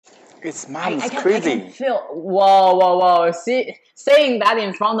It's mom's I crazy. can feel. Whoa! See, saying that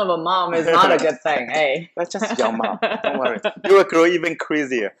in front of a mom is not a good thing. Hey, That's just your mom. Don't worry. You will grow even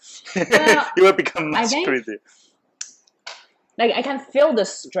crazier. Well, You will become I much think- crazy. like I can feel the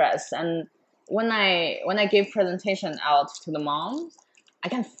stress, and when I give presentation out to the moms, I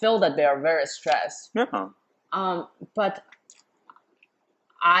can feel that they are very stressed. Yeah. But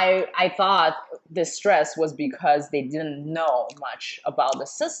I thought the stress was because they didn't know much about the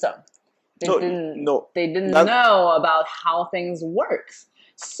system. They didn't know about how things work.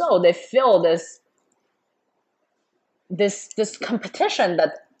 So they feel this competition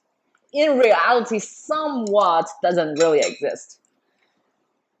that in reality somewhat doesn't really exist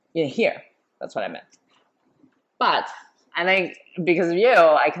in here. That's what I meant. But I think because of you,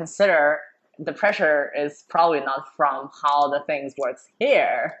 I consider the pressure is probably not from how the things works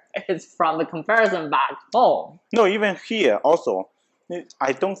here. It's from the comparison back home. No, even here also.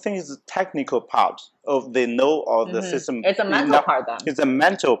 I don't think it's the technical part of they know of the system. It's a mental part then. It's a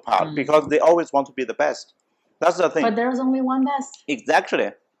mental part because they always want to be the best. That's the thing. But there's only one best.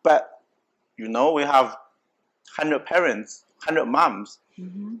 Exactly. But we have 100 parents, 100 moms.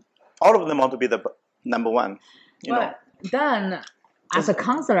 All of them want to be the number one. You know. Then, as a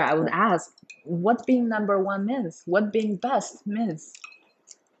counselor, I would ask, what being number one means? What being best means?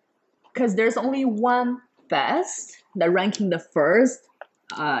 Because there's only one best, the ranking the first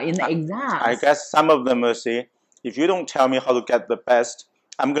in the exams. I guess some of them will say, if you don't tell me how to get the best,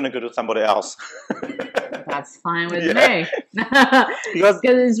 I'm going to go to somebody else. That's fine with me. Because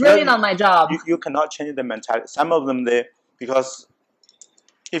it's really not my job. You cannot change the mentality. Some of them, because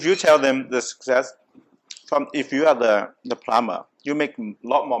if you tell them the success, if you are the plumber, you make a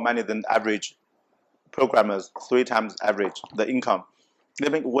lot more money than average programmers, 3 times average, the income. They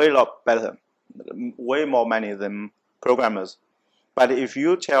make way lot better, way more money than programmers. But if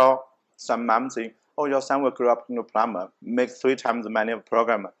you tell some mom saying, oh, your son will grow up into a plumber, make 3 times the money of a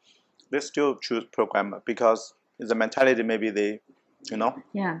programmer, they still choose programmer because it's a mentality maybe they,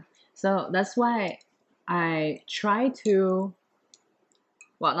 Yeah. So that's why I try to,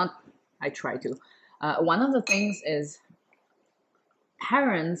 well, not I try to. One of the things is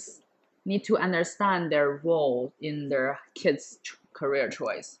parents need to understand their role in their kids' career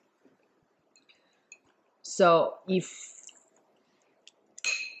choice. So if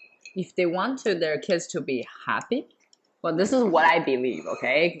they want their kids to be happy, well, this is what I believe,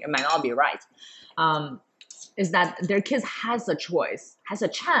 okay? It might not be right. Is that their kids has a choice, has a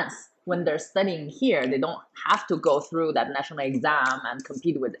chance when they're studying here. They don't have to go through that national exam and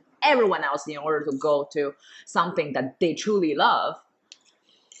compete with everyone else in order to go to something that they truly love.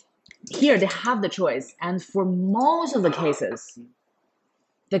 Here, they have the choice. And for most of the cases,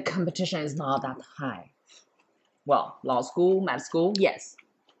 the competition is not that high. Well, law school, med school, yes,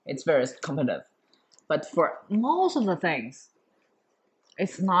 it's very competitive. But for most of the things,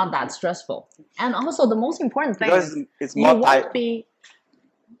 it's not that stressful. And also, the most important thing because is it's more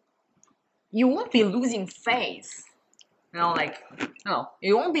you won't be losing face. You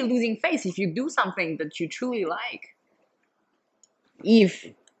won't be losing face if you do something that you truly like. If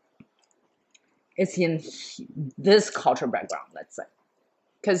it's in this cultural background, let's say.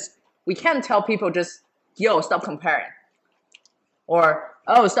 Because we can't tell people just, yo, stop comparing. Or,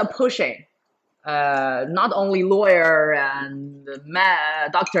 oh, stop pushing. Not only lawyer and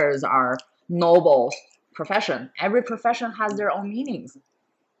doctors are noble profession. Every profession has their own meanings.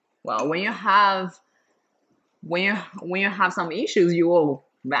 Well, when you have some issues, you will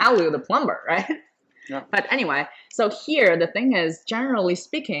value the plumber, right? Yeah. But anyway, so here the thing is, generally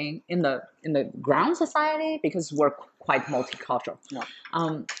speaking, in the ground society, because we're quite multicultural,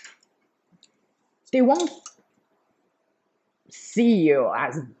 they won't see you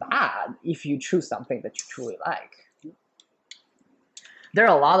as bad if you choose something that you truly like. There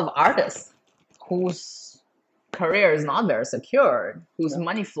are a lot of artists whose career is not very secured, whose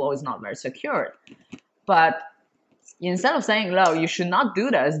money flow is not very secured. But instead of saying, no, you should not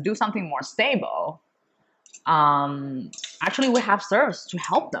do this, do something more stable, actually we have service to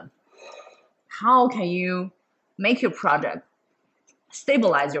help them. How can you make your project,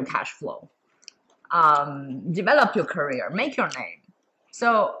 stabilize your cash flow, develop your career, make your name?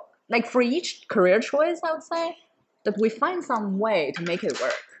 So like for each career choice, I would say that we find some way to make it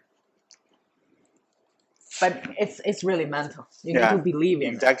work. But it's really mental. You need to believe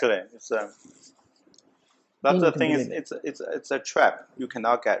in exactly. it. That's the thing. It's a trap. You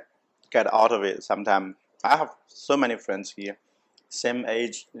cannot get out of it. Sometimes I have so many friends here, same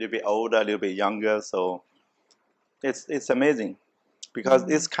age, a little bit older, a little bit younger. So it's amazing because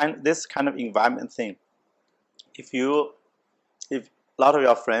this kind of environment thing. If lot of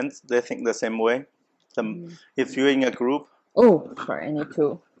your friends, they think the same way. If you're in a group. Oh, sorry,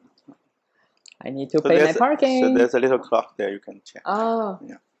 I need to pay my parking. So there's a little clock there you can check. Oh.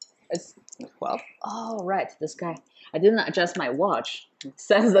 Yeah. It's 12. Oh, right. This guy. I didn't adjust my watch.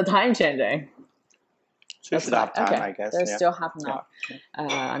 Says the time changing. So you should have time, okay. I guess. There's still half an hour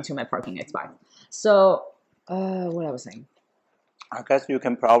until my parking expires. So, what I was saying. I guess you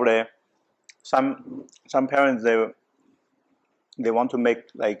can probably some parents they want to make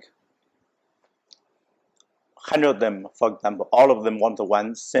like 100 of them, for example, all of them want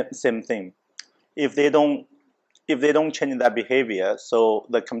the same thing. If they don't change their behavior, so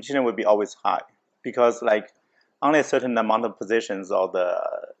the competition will be always high, because like only a certain amount of positions or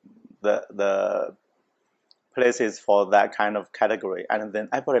the places for that kind of category, and then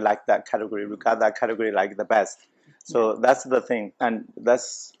everybody like that category, regard that category like the best. So that's the thing, and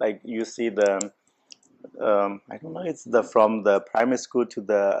that's like you see the I don't know, it's from the primary school to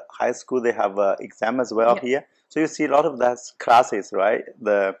the high school, they have an exam as well here. So you see a lot of that classes, right?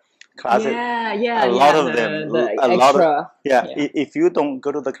 The classes, a lot of them, if you don't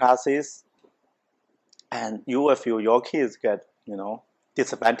go to the classes, and you will feel your kids get,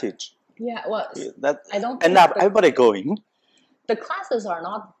 disadvantaged. Yeah, well, I don't end up everybody going. The classes are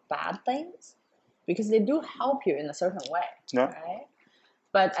not bad things, because they do help you in a certain way, right?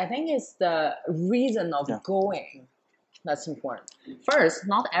 But I think it's the reason of going that's important. First,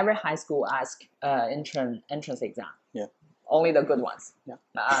 not every high school asks entrance exam. Yeah. Only the good ones. Yeah.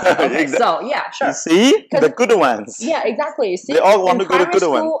 Okay. So sure. You see, the good ones. Yeah, exactly. You see, they all want to go to good ones.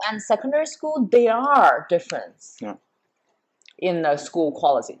 Primary school and secondary school, they are different in the school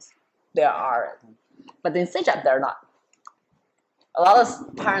qualities. They are, but in CJEP, they're not. A lot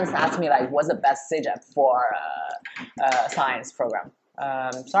of parents ask me like, "What's the best CJEP for science program?"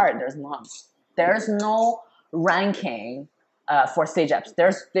 Sorry, there's none. There's no ranking for CJEPs.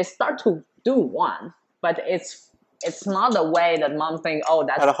 They start to do one, but it's not the way that mom think. Oh,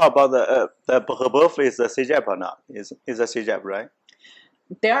 that's. And how about the both is a CJEP or not? Is a CJEP, right?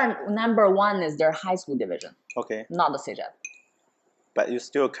 Their number one is their high school division. Okay. Not the CJEP. But you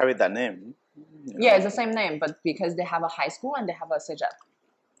still carry that name. Yeah, it's the same name, but because they have a high school and they have a CJEP.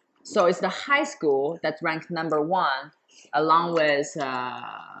 So it's the high school that's ranked number one, along with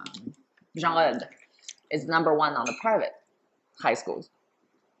Jean-Ed is number one on the private high schools,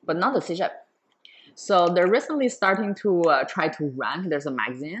 but not the CJEP. So they're recently starting to try to rank, there's a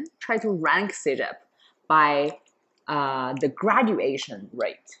magazine, try to rank CJEP by the graduation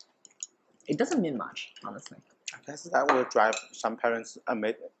rate. It doesn't mean much, honestly. I guess that will drive some parents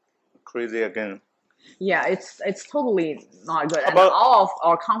crazy again. Yeah, it's totally not good. And all of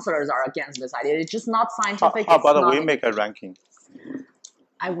our counselors are against this idea. It's just not scientific. How about we make a ranking?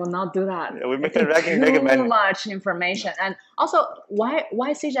 I will not do that. Yeah, we make a ranking. Too much information. And also, why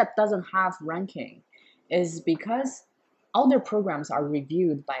CJEP doesn't have ranking is because all their programs are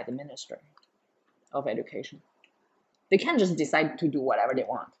reviewed by the Ministry of Education. They can't just decide to do whatever they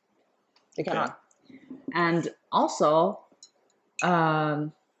want. They cannot. And also,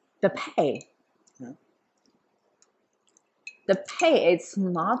 the pay. The pay, it's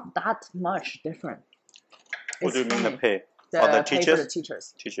not that much different. What do you mean the pay? For the teachers?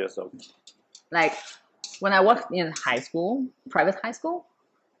 Teachers. Teachers, okay. Like, when I worked in high school, private high school,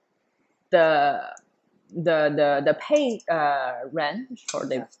 the pay range, or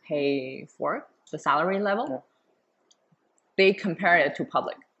the pay for the salary level, they compare it to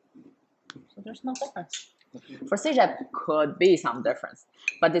public. So there's no difference. For CJEP, could be some difference.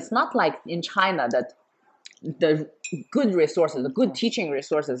 But it's not like in China that the good resources, the good teaching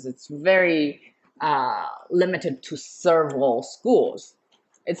resources, it's very limited to several schools.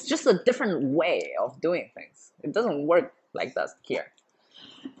 It's just a different way of doing things. It doesn't work like that here.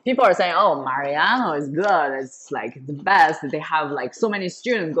 People are saying, oh, Mariano is good. It's like the best. They have like so many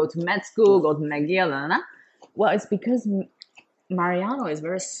students go to med school, go to McGill. Well, it's because Mariano is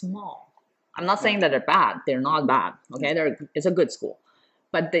very small. I'm not saying that they're bad. They're not bad. Okay, it's a good school.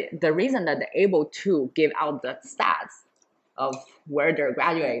 But the reason that they're able to give out the stats of where their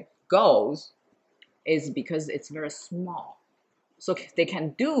graduate goes is because it's very small. So they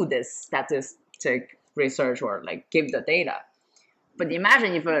can do this statistic research or like give the data. But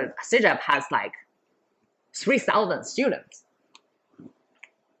imagine if a CJEP has like 3,000 students.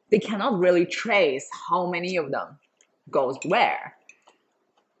 They cannot really trace how many of them goes where.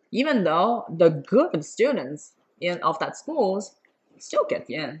 Even though the good students of that schools still get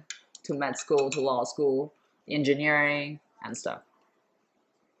in to med school, to law school, engineering, and stuff.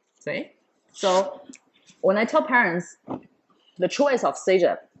 See? So when I tell parents the choice of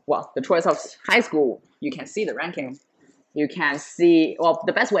CJEP, well, the choice of high school, you can see the ranking. You can see, well,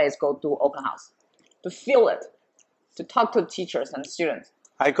 the best way is go to open house, to feel it, to talk to teachers and students.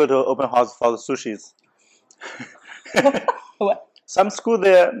 I go to open house for the sushis. What? Some school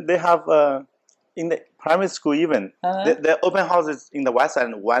there, they have in the primary school even, the open house is in the west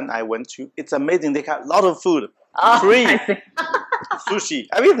side. One I went to, it's amazing. They got a lot of food, free, I see. sushi,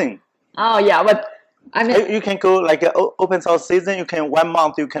 everything. Oh yeah, but I mean, You can go like open house season. You can 1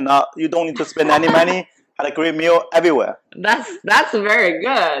 month. You don't need to spend any money. Had a great meal everywhere. that's very good.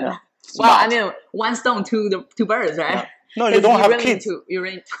 Yeah. Well, I Smart. mean, one stone, two birds, right? Yeah. No, you don't have kids. You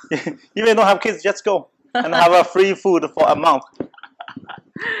really Even if you don't have kids, just go and have a free food for a month.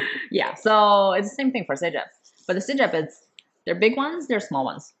 Yeah, so it's the same thing for CJEP. But the CJEP, they're big ones, they're small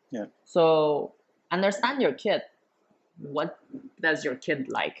ones. Yeah. So understand your kid. What does your kid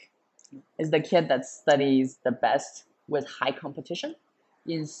like? Is the kid that studies the best with high competition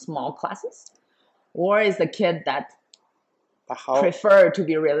in small classes? Or is the kid that But how? prefer to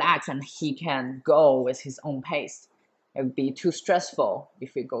be relaxed and he can go with his own pace? It would be too stressful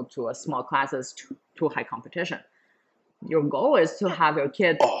if we go to a small classes too high competition. Your goal is to have your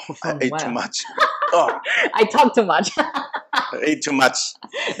kid Oh, I perform ate well. too much. Oh, I talk too much. I ate too much.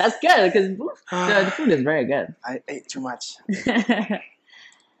 That's good because the food is very good. I ate too much.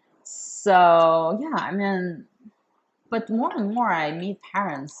 So yeah, I mean, but more and more I meet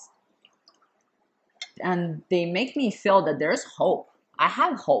parents, and they make me feel that there's hope. I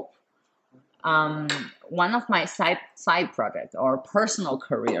have hope. One of my side project or personal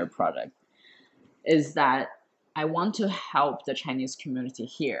career project is that I want to help the Chinese community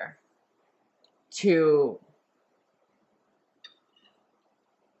here to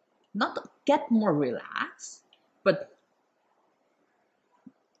not get more relaxed, but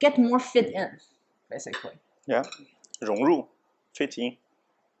get more fit in, basically. Yeah, 融入, fit in,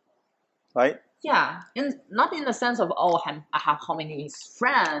 right? Yeah, not in the sense of I have how many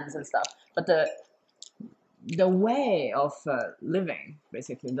friends and stuff, but the way of living,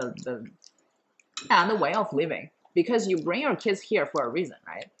 basically the way of living, because you bring your kids here for a reason,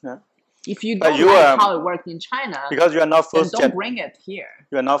 right? Yeah. If you But don't you, like how it worked in China, Because you are not then first don't bring it here.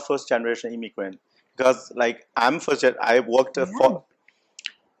 you are not first generation immigrant. Because like I'm first gen, I worked for.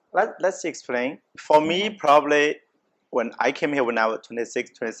 Let's explain. For me, probably when I came here when I was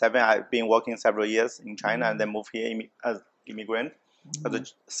 26, 27, I've been working several years in China and then moved here as immigrant, as a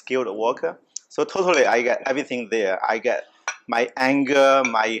skilled worker. So totally, I get everything there. I get my anger,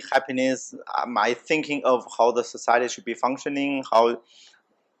 my happiness, my thinking of how the society should be functioning, how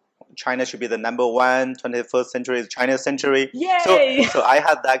China should be the number one, 21st century is China's century. Yay! So I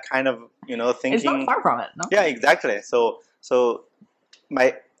had that kind of thinking. It's not far from it, no? Yeah, exactly. So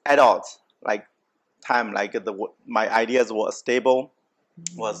my adult time, my ideas were stable,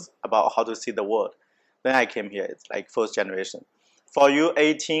 was about how to see the world. When I came here, it's like first generation. For you,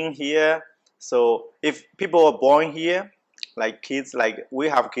 18 here. So if people are born here, like kids, like we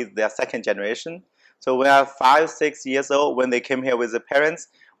have kids, they are second generation. So when are 5, 6 years old, when they came here with the parents,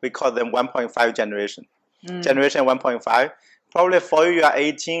 we call them 1.5 generation. Generation 1.5. Probably for you, you are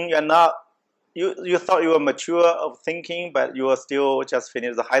 18. You're not. You thought you were mature of thinking, but you are still just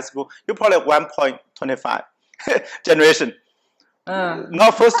finished the high school. You're probably 1.25 generation.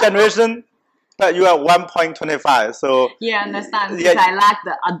 Not first generation, but you are 1.25. So yeah, I understand. Because I lack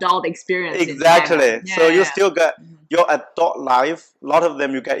the adult experience. Exactly. Yeah, so you still got your adult life. A lot of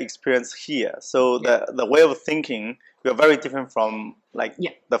them you get experience here. So the way of thinking, you're very different from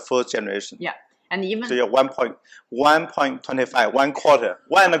the first generation. Yeah. And even so you're 1.25, 1 quarter,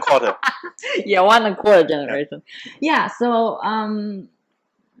 1 and a quarter. Yeah, 1 and a quarter generation. Yeah. So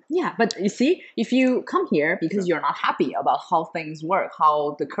yeah, but you see, if you come here because you're not happy about how things work,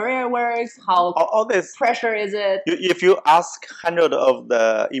 how the career works, how all this pressure is it. If you ask 100 of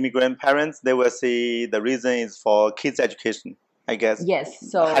the immigrant parents, they will say the reason is for kids' education, I guess. Yes.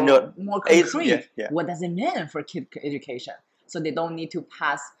 So 100, more concrete. Yeah. What does it mean for kid education? So they don't need to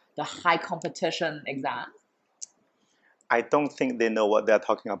pass the high competition exam. I don't think they know what they're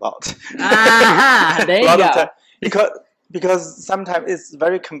talking about. There you go. Because sometimes it's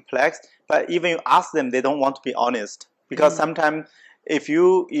very complex, but even you ask them, they don't want to be honest. Because sometimes if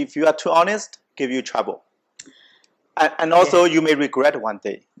you are too honest, give you trouble. And also you may regret one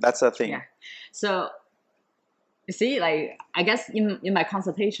day. That's the thing. Yeah. So you see, I guess in my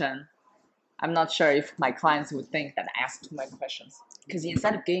consultation, I'm not sure if my clients would think that I ask too many questions. Because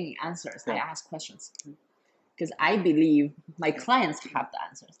instead of giving answers, I ask questions. Because I believe my clients have the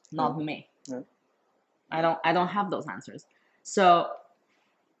answers, not me. Yeah. I don't have those answers. So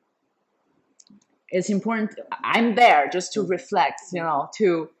it's important. I'm there just to reflect,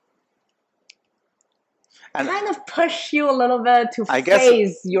 to. And kind of push you a little bit to I guess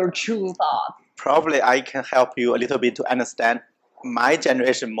face your true thought. probably I can help you a little bit to understand my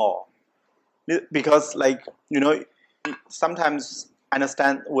generation more, because like sometimes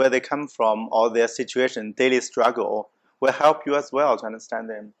understand where they come from or their situation, daily struggle will help you as well to understand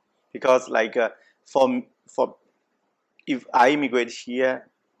them. Because like for if I immigrated here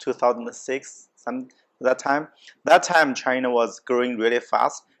 2006, that time China was growing really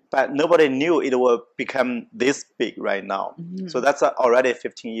fast, but nobody knew it would become this big right now. So that's already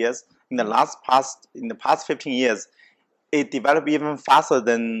 15 years. In the past 15 years, it developed even faster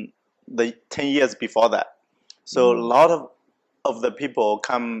than the 10 years before that. So a lot of the people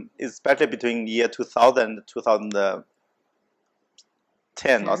come, especially between year 2000 and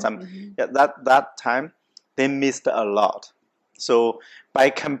 2010 or something. Yeah, that time they missed a lot. So by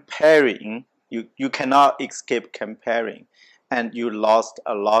comparing, you cannot escape comparing, and you lost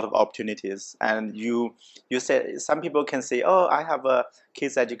a lot of opportunities. And you said some people can say, oh, I have a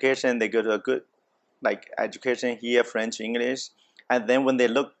kids education, they go to a good like education here, French, English, and then when they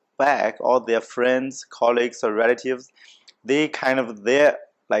look back, all their friends, colleagues, or relatives, they kind of their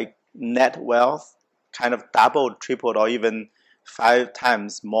like net wealth kind of doubled, tripled, or even 5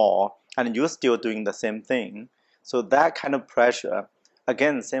 times more, and you're still doing the same thing. So that kind of pressure,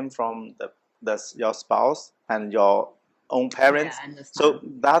 again, same from your spouse and your own parents. Yeah, I understand. So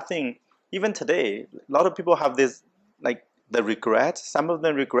that thing, even today, a lot of people have this like the regret. Some of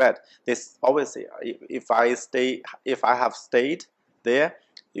them regret. They always say, if I have stayed there,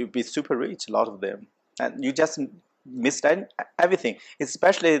 you'd be super rich. A lot of them, and you just missed everything.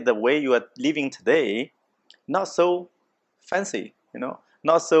 Especially the way you are living today, not so fancy,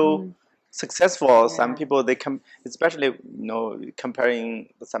 not so successful. Some people they come, especially comparing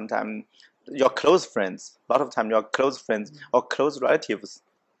sometimes your close friends. A lot of time, your close friends or close relatives.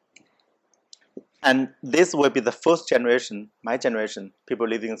 And this will be the first generation, my generation, people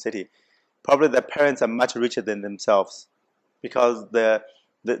living in the city. Probably their parents are much richer than themselves, because the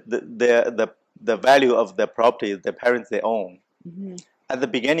value of the property the parents they own. At the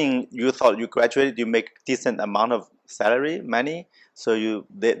beginning, you thought you graduated, you make decent amount of salary, money, so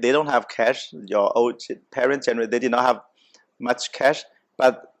they don't have cash. Your old parents generally they did not have much cash,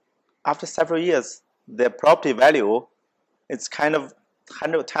 but after several years, their property value it's kind of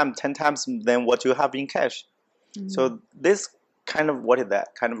 100 times, 10 times than what you have in cash. So this kind of what is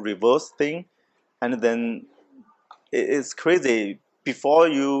that kind of reverse thing, and then it's crazy. Before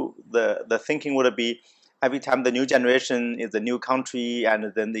the thinking would be every time the new generation is a new country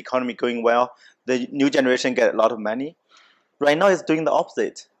and then the economy going well, the new generation get a lot of money. Right now, it's doing the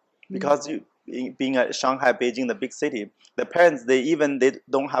opposite, because being a Shanghai, Beijing, the big city, the parents they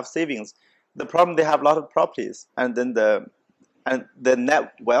don't have savings. The problem they have a lot of properties, and then the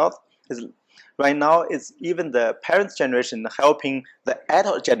net wealth is right now is even the parents' generation helping the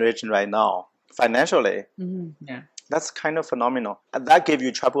adult generation right now financially. Yeah. That's kind of phenomenal, and that gave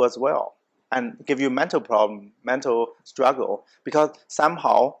you trouble as well, and give you mental problem, mental struggle, because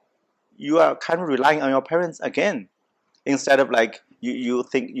somehow you are kind of relying on your parents again, instead of like you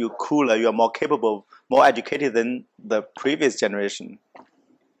think you're cooler, you're more capable, more educated than the previous generation.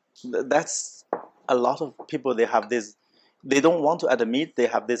 That's a lot of people. They have this. They don't want to admit they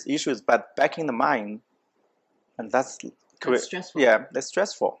have these issues, but back in the mind, and that's stressful. Yeah, that's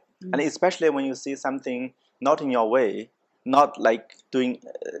stressful, and especially when you see something not in your way, not like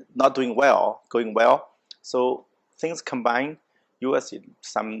not doing well, going well. So things combined, you will see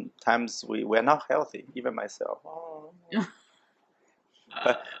sometimes we're not healthy. Even myself. Oh.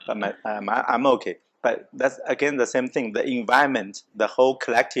 but I'm okay. But that's again the same thing. The environment, the whole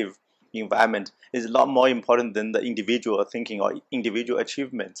collective environment, is a lot more important than the individual thinking or individual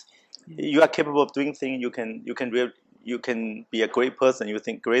achievement. You are capable of doing things. You can be a great person. You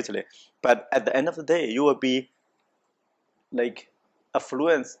think greatly, but at the end of the day, you will be like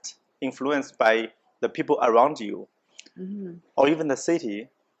influenced by the people around you, or even the city,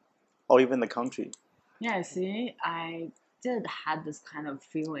 or even the country. Yeah, see, I did had this kind of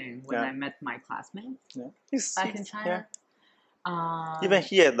feeling when I met my classmates back in China. Even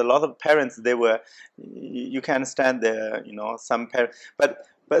here, a lot of parents you can understand some parents,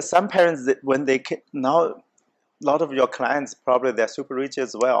 but some parents when they now a lot of your clients probably they're super rich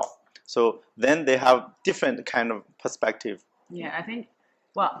as well. So then they have different kind of perspective. Yeah, I think,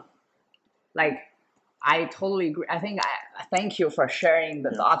 well, like I totally agree. I think I thank you for sharing the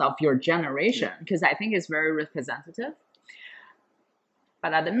thought of your generation, because I think it's very representative.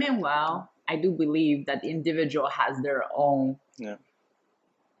 But at the meanwhile, I do believe that the individual has their own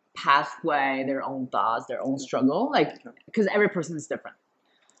pathway, their own thoughts, their own struggle. Like, because every person is different.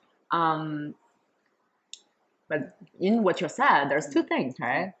 But in what you said, there's two things,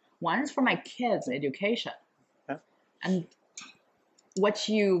 right? One is for my kids' education. Yeah. And what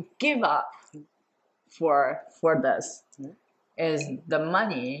you give up for this is the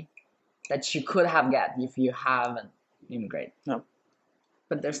money that you could have get if you haven't immigrated. No.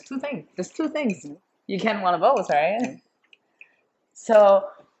 But there's two things. You can't want both, right? So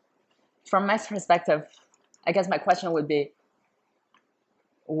from my perspective, I guess my question would be,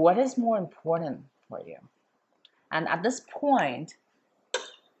 what is more important for you? And at this point,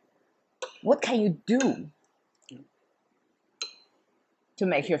 what can you do to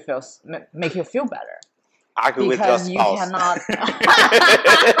make you feel better? Argue with your Because you spouse. cannot.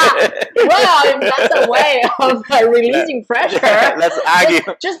 Well, that's a way of releasing pressure. Let's argue.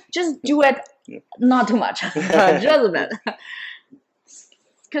 Just do it, not too much, just a bit.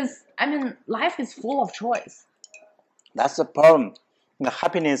 Because I mean, life is full of choice. That's the problem. The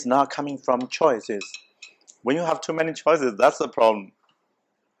happiness not coming from choices. When you have too many choices, that's the problem.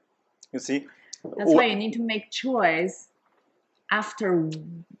 You see? That's why you need to make choice after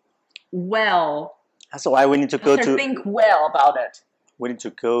That's why we need to go to. think well about it. We need to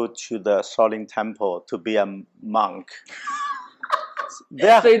go to the Shaolin temple to be a monk.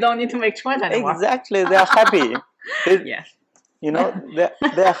 So you don't need to make choice anymore. Exactly, they are happy. Yes. You know,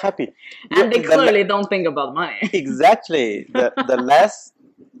 they are happy. And they clearly don't think about money. Exactly. The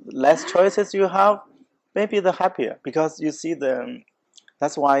less choices you have, maybe the happier. Because you see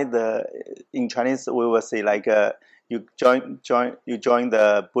that's why in Chinese we will say like you join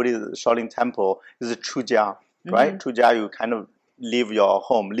the Buddhist Shaolin temple is a chujia, right? Chujia, you kind of leave your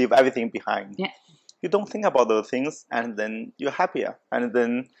home, leave everything behind. Yeah. You don't think about those things, and then you're happier, and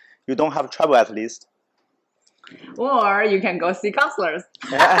then you don't have trouble at least. Or you can go see counselors.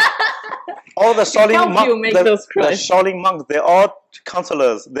 Yeah. All the Shaolin monks, the Shaolin monks, they're all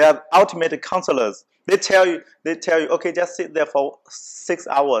counselors. They are ultimate counselors. They tell you, okay, just sit there for 6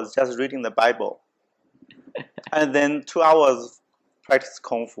 hours, just reading the Bible, and then 2 hours practice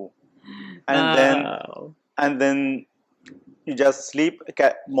kung fu, and then you just sleep,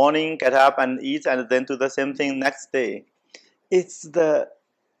 get up and eat, and then do the same thing next day. That's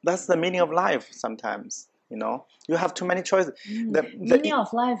the meaning of life. Sometimes, you know, you have too many choices. The meaning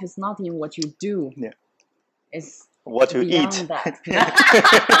of life is not in what you do. Yeah. It's what you eat. That.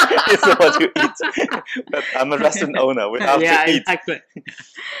 It's what you eat. But I'm a restaurant owner. We have to eat. Exactly.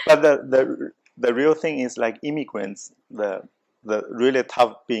 But the real thing is like immigrants. The really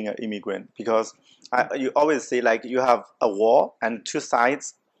tough being an immigrant, because you always say like you have a wall and two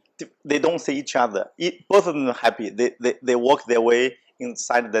sides. They don't see each other. Both of them are happy. They walk their way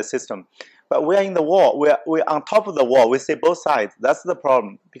inside the system. But we are in the wall. We're on top of the wall. We see both sides. That's the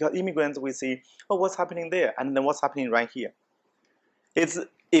problem. Because immigrants, we see, oh, what's happening there, and then what's happening right here. It's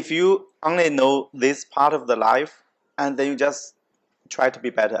if you only know this part of the life, and then you just try to be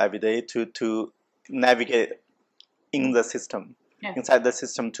better every day to navigate in the system, inside the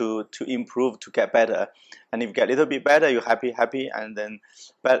system to improve, to get better. And if you get a little bit better, you're happy, and then,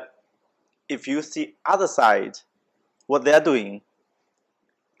 but if you see other side, what they're doing,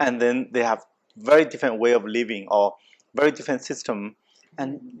 and then they have very different way of living or very different system,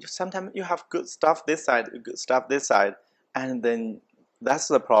 and sometimes you have good stuff this side, good stuff this side, and then that's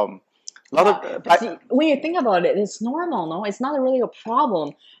the problem. See, when you think about it, it's normal, no? It's not really a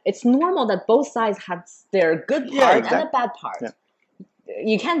problem. It's normal that both sides have their good part and the bad part. Yeah.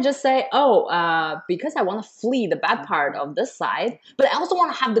 You can't just say, because I want to flee the bad part of this side, but I also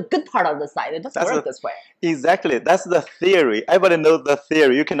want to have the good part of the side. It doesn't work this way. Exactly. That's the theory. Everybody knows the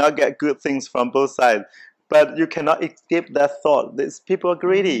theory. You cannot get good things from both sides, but you cannot escape that thought. People are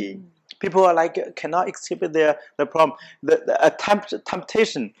greedy. People are like cannot escape the problem. The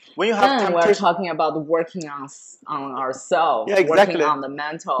temptation. When you have temptation, we're talking about working on ourselves. Yeah, exactly. Working on the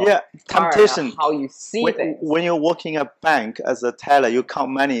mental. Yeah, temptation. How you see things. When you're working a bank as a teller, you count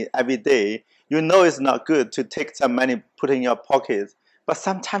money every day. You know it's not good to take some money, put in your pocket. But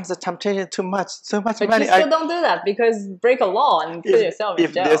sometimes the temptation is too much, so much money. But you still don't do that because break a law and put yourself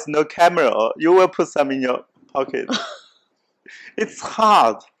in jail. If there's no camera, you will put some in your pocket. It's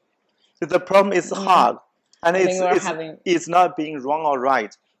hard. The problem is hard, and it's not being wrong or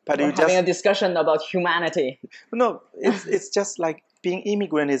right. But we're having a discussion about humanity. No, it's just like being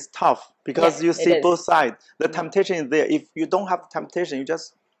immigrant is tough because you see both sides. The temptation is there. If you don't have temptation, you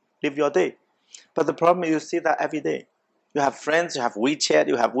just live your day. But the problem is you see that every day. You have friends, you have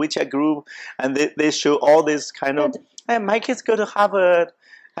WeChat group, and they show all this kind of. Hey, my kids go to Harvard,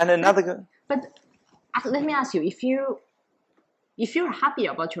 and another. But let me ask you: if you're happy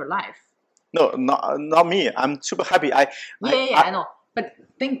about your life. No, not me. I'm super happy. I know. But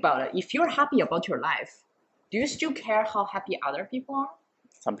think about it. If you're happy about your life, Do you still care how happy other people are?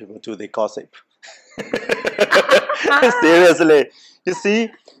 Some people do, they gossip. Seriously, you see,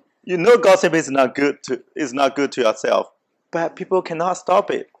 you know, gossip is not good to yourself, but people cannot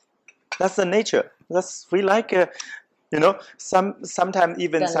stop it. That's the nature. We like you know, sometimes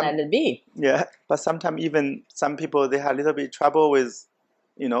even Then let it be. yeah, but sometimes even some people, they have a little bit trouble with,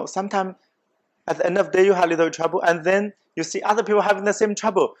 you know, sometimes at the end of the day you have a little trouble, and then you see other people having the same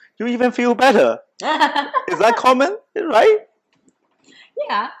trouble, you even feel better. Is that common, right?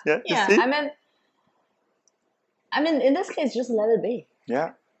 Yeah. Yeah, you Yeah. see? I mean, in this case, just let it be.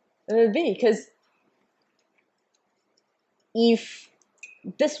 Yeah. Let it be, because if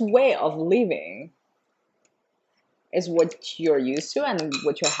this way of living is what you're used to and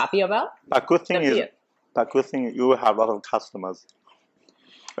what you're happy about, But good thing then be is, it. you will have a lot of customers.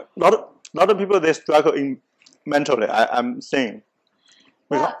 Lot of people, they struggle in mentally. I'm saying.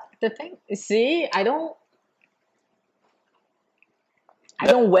 Well, the thing, see, I don't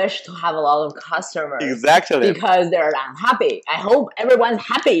wish to have a lot of customers. Exactly. Because they're unhappy. I hope everyone's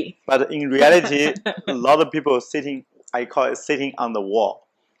happy. But in reality, a lot of people sitting, I call it sitting on the wall.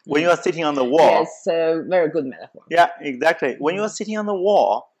 When you are sitting on the wall. Yes, a very good metaphor. Yeah, exactly. When you are sitting on the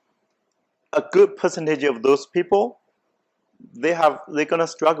wall, a good percentage of those people, they're gonna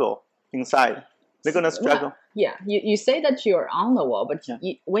struggle inside. They're gonna struggle. Well, yeah, you say that you're on the wall, but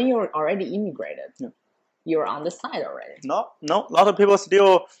Yeah. when you're already immigrated, Yeah. you're on the side already. No, a lot of people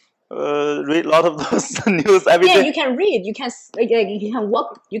still read a lot of those news every day. Yeah, you can read, you can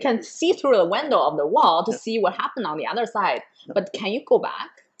walk, you can see through the window of the wall to see what happened on the other side. But can you go back?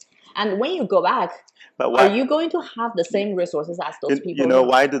 And when you go back, But why, are you going to have the same resources as those people? you know,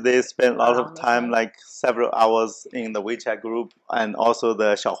 why do they spend a lot around of the time, side? like several hours in the WeChat group and also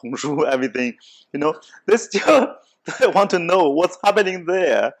the Xiaohongshu, everything? You know, they still want to know what's happening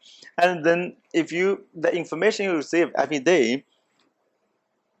there. And then the information you receive every day,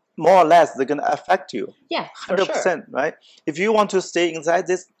 more or less, they're gonna affect you. Yeah, for sure. 100%, right? If you want to stay inside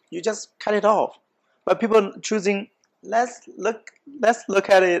this, you just cut it off. But people choosing, let's look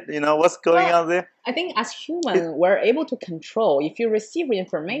at it, you know, what's going on there. I think as human, we're able to control. If you receive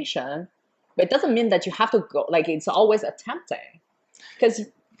information, but it doesn't mean that you have to go, like it's always attempting. Because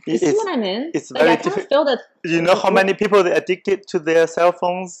you see what I mean? It's like very I kind of feel that. You know how many people are addicted to their cell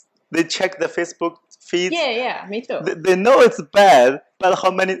phones? They check the Facebook feeds. Yeah, me too. They know it's bad, but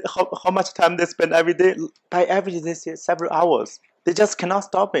how much time they spend every day? By every day, they say several hours. They just cannot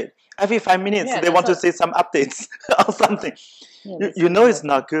stop it. Every 5 minutes, they want to see some updates or something. Yeah, you know it's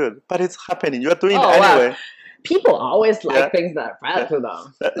not good, but it's happening. You're doing it anyway. Wow. People always like things that are bad to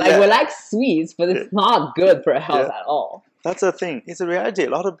them. Like we like sweets, but it's not good for health at all. That's the thing. It's a reality. A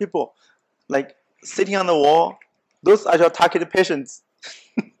lot of people, like sitting on the wall, those are your targeted patients.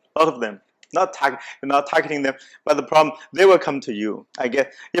 A lot of them. Not targeting them, but the problem, they will come to you. I guess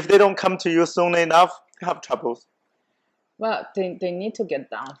if they don't come to you soon enough, you have troubles. Well, they need to get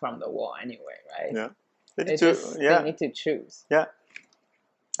down from the wall anyway, right? Yeah. They need to choose. Yeah.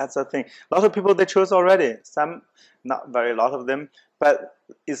 That's the thing. A lot of people, they chose already. Some, not very lot of them, but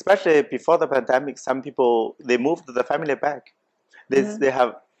especially before the pandemic, some people, they moved the family back. They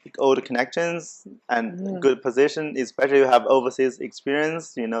have old connections and good position, especially you have overseas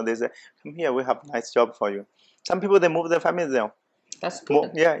experience. You know, they say, come here, we have a nice job for you. Some people, they move their family there. That's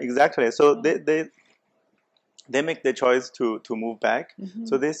good. Yeah, exactly. So they make the choice to move back.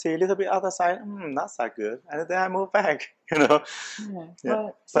 So they see a little bit other side, not that good, and then I move back. You know.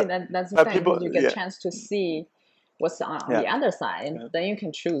 Well, see, that's the thing. People, you get a chance to see what's on the other side, then you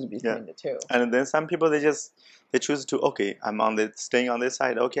can choose between the two. And then some people, they choose to, okay, I'm staying on this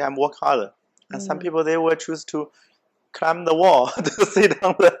side. Okay, I'm work harder. And some people, they will choose to climb the wall to sit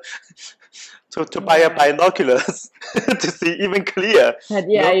on to buy a binoculars to see even clear. But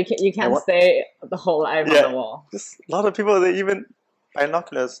you can't stay the whole life on the wall. Just a lot of people, they even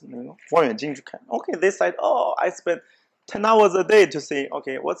binoculars, you know, 望远镜去看. Okay, this side. Oh, I spent 10 hours a day to see.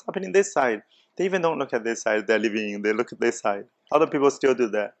 Okay, what's happening this side? They even don't look at this side they're living in. They look at this side. A lot of people still do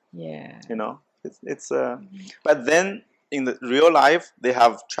that. Yeah. You know, it's but then in the real life, they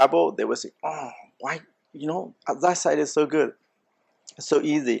have trouble. They will say, oh, why? You know, that side is so good. So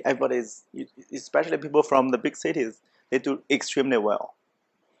easy. Everybody's, especially people from the big cities, they do extremely well,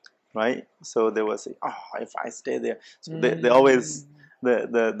 right? So they will say, oh, if I stay there. So they always,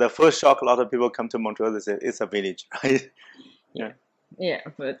 the first shock, a lot of people come to Montreal, they say, it's a village, right? Yeah,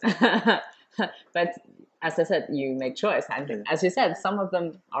 but but as I said, you make choice. And as you said, some of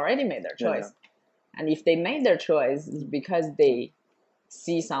them already made their choice. And if they made their choice, it's because they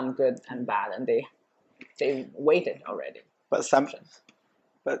see some good and bad, and they waited already.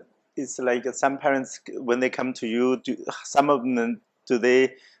 But it's like some parents when they come to you, some of them do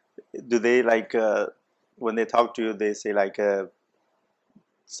they like when they talk to you they say like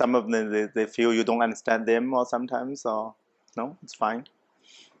some of them they feel you don't understand them or sometimes or no, it's fine.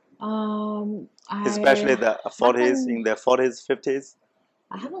 Especially the 40s, in their 40s, 50s.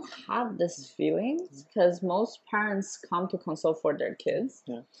 I haven't had this feelings because most parents come to consult for their kids,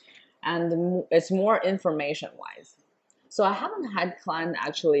 and it's more information wise. So I haven't had clients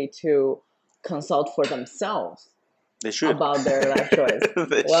actually to consult for themselves. They should. About their life choice.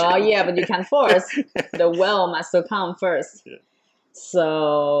 Well, should. Yeah, but you can't force. The will must come first. Yeah.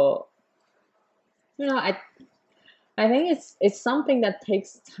 So, I think it's something that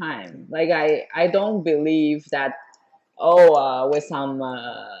takes time. Like I don't believe that with some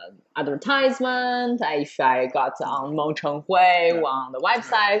advertisement, if I got on Mo Cheng Hui on the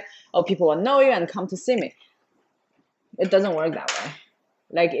website, people will know you and come to see me. It doesn't work that way.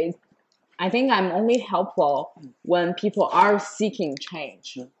 Like I think I'm only helpful when people are seeking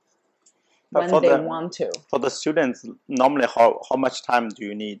change. But when they want to. For the students, normally how much time do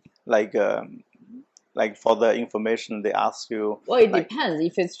you need? Like for the information they ask you? Well, it depends.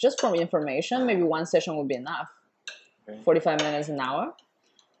 If it's just from information, maybe one session would be enough. Okay. 45 minutes, an hour.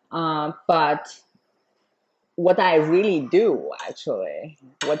 But what I really do, actually,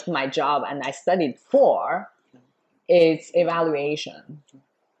 what's my job and I studied for, is evaluation.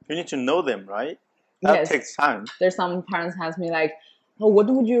 You need to know them, right? That takes time. There's some parents ask me like, what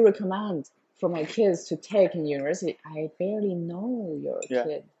would you recommend for my kids to take in university? I barely know your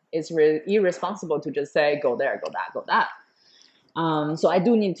kid. It's irresponsible to just say, go there, go that, go that. So I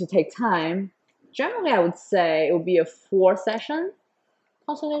do need to take time. Generally, I would say it would be a 4-session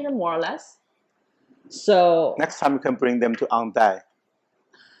consultation, more or less. So next time you can bring them to Andai.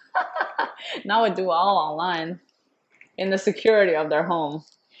 Now we do all online in the security of their home.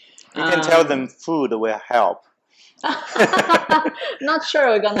 You can tell them food will help. Not sure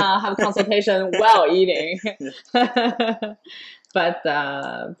we're gonna have consultation while eating. But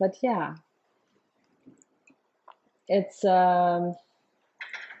yeah, it's.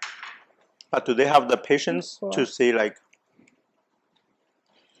 But do they have the patience to say like?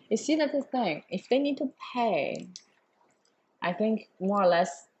 You see, that's the thing. If they need to pay, I think more or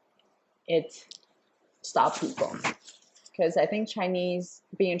less it stops people. Because I think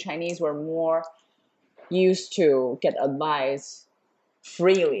being Chinese, we're more used to get advice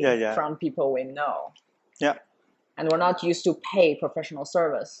freely from people we know. Yeah. And we're not used to pay professional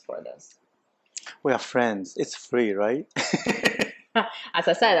service for this. We are friends. It's free, right? As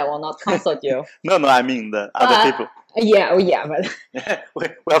I said, I will not consult you. No, I mean the other people. Yeah, but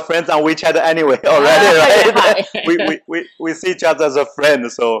we are friends on WeChat anyway already, right? we see each other as a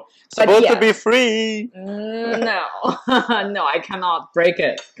friend, so supposed to be free. No, I cannot break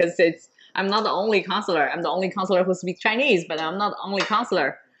it because I'm not the only counselor. I'm the only counselor who speaks Chinese, but I'm not the only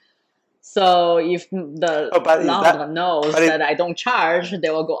counselor. So if the law knows that I don't charge, they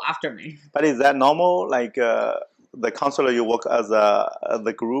will go after me. But is that normal? Like the counselor you work as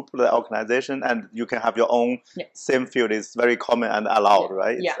the group, the organization, and you can have your own same field is very common and allowed,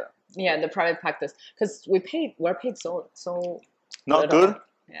 right? Yeah, yeah, the private practice because we're paid so not good.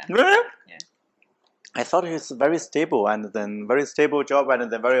 Yeah. Really? Yeah. I thought it's very stable and then very stable job and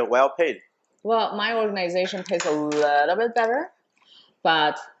then very well paid. Well, my organization pays a little bit better,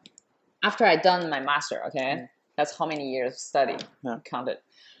 but after I done my master, that's how many years study counted.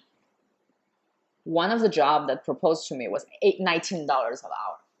 One of the job that proposed to me was $19 an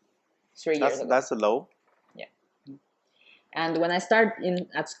hour. 3 years ago. That's low. Yeah. And when I started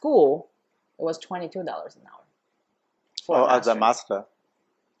at school, it was $22 an hour. As a master.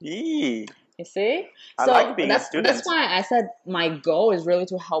 Yee. You see? I like being a student. That's why I said my goal is really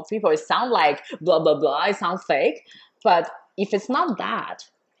to help people. It sounds like blah, blah, blah. It sounds fake. But if it's not that,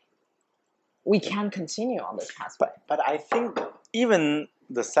 we can continue on this pathway. But I think even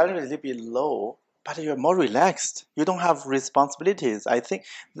the salary is a little bit low, but you're more relaxed. You don't have responsibilities. I think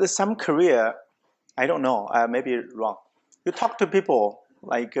there's some career, I don't know, I may be wrong. You talk to people,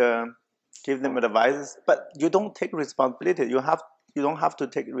 like give them advice, but you don't take responsibility. You don't have to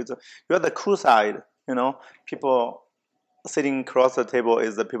take responsibility. You're the cool side, people sitting across the table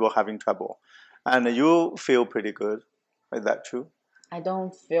is the people having trouble. And you feel pretty good. Is that true? I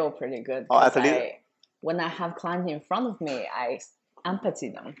don't feel pretty good. When I have clients in front of me, I empathy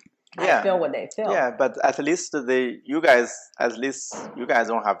them. I feel what they feel. Yeah, but at least you guys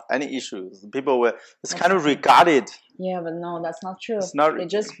don't have any issues. It's kind of regarded. Yeah, but no, that's not true. It's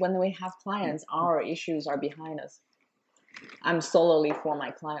just when we have clients, our issues are behind us. I'm solely for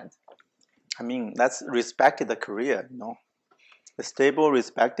my client. I mean, let's respect the career, stable,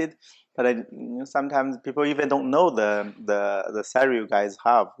 respected. But sometimes people even don't know the salary you guys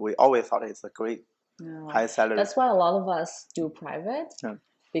have. We always thought it's a great high salary. That's why a lot of us do private. Yeah.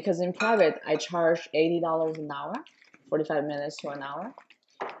 Because in private, I charge $80 an hour, 45 minutes to an hour.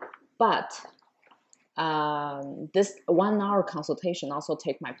 But this 1 hour consultation also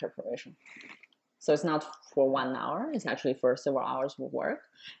take my preparation. So it's not for 1 hour. It's actually for several hours of work.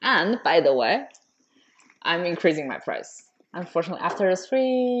 And by the way, I'm increasing my price. Unfortunately, after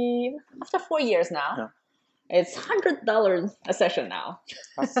 4 years now, it's $100 a session now.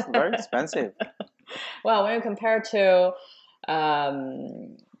 That's very expensive. Well, when you compare to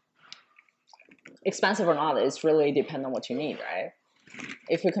expensive or not, it's really depend on what you need, right?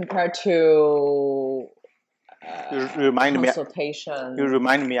 If you compare to you remind consultation. You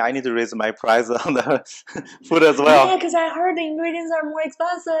remind me I need to raise my price on the food as well. Yeah, because I heard the ingredients are more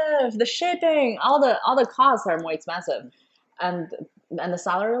expensive, the shipping, all the costs are more expensive, and the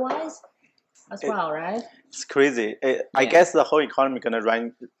salary wise as well, right? It's crazy. I guess the whole economy gonna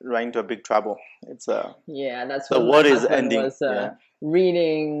run into a big trouble. It's that's the what world my is husband ending. Was,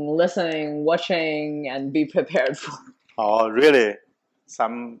 reading, listening, watching, and be prepared for. Oh, really?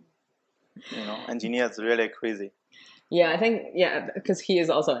 Some engineers really crazy. Yeah, I think because he is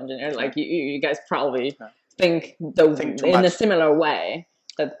also an engineer. Like you guys probably think in a similar way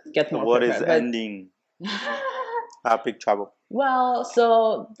that get more. What is ending? Big trouble. Well,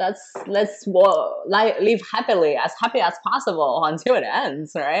 so let's live as happy as possible until it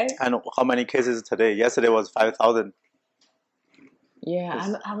ends, right? And how many cases today? Yesterday was 5,000.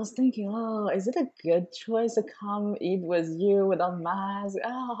 Yeah, I was thinking, oh, is it a good choice to come eat with you without mask?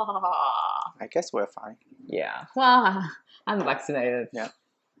 I guess we're fine. Yeah, well, I'm vaccinated. Yeah,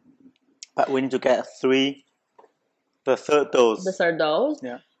 but we need to get the third dose. The third dose?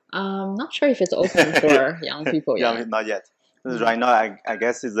 Yeah. Not sure if it's open for young people yet. Yeah, not yet. Right now, I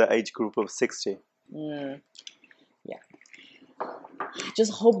guess it's the age group of 60. Yeah. I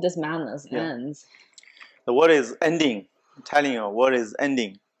just hope this madness ends. The world is ending. I'm telling you, what is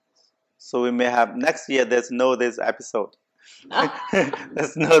ending? So we may have next year. There's no this episode.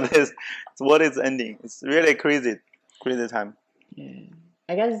 There's no this. What is ending? It's really crazy time.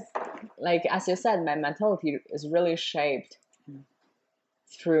 I guess, like as you said, my mentality is really shaped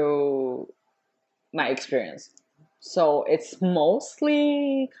through my experience. So it's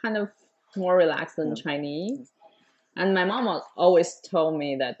mostly kind of more relaxed than Chinese. And my mom always told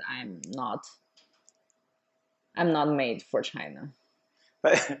me that I'm not made for China.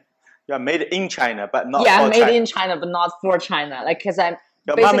 But you are made in China, but not for China. Made in China, but not for China. Like, because I'm.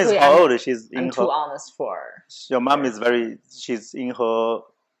 Your mom is how old? I'm too honest for. Your mom is she's in her.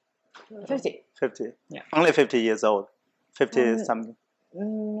 50. 50. Yeah. Only 50 years old. 50 something.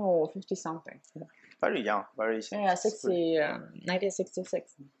 No, 50 something. Yeah. Very young.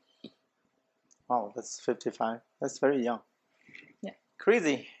 1966. Wow, that's 55. That's very young. Yeah.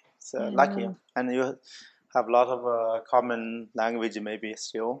 Crazy. It's lucky. And you have a lot of common language maybe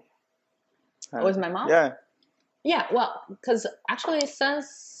still. With my mom? Yeah. Yeah, well, because actually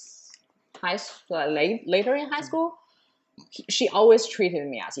since later in high school, she always treated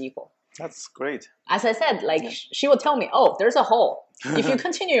me as equal. That's great. As I said, she would tell me, oh, there's a hole. If you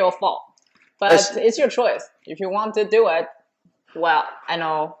continue, you'll fall. But it's your choice. If you want to do it, well, I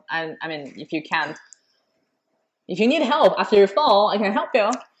know. I mean, if you need help after you fall, I can help you.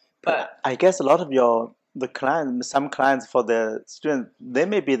 But I guess a lot of some clients for the students, they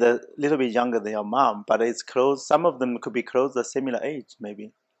may be a little bit younger than your mom, but it's close. Some of them could be close to similar age,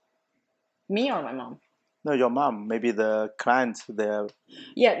 maybe. Me or my mom? No, your mom. Maybe the clients. The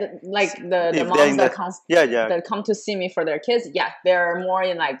moms that come to see me for their kids. Yeah, they're more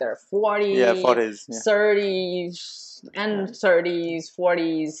in like their 40s, 30s, and 30s,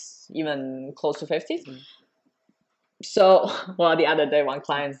 40s, even close to 50s. So, well, the other day one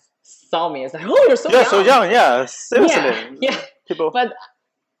client saw me. It's like, oh, you're so young. So young. Yeah, seriously. Yeah. People. But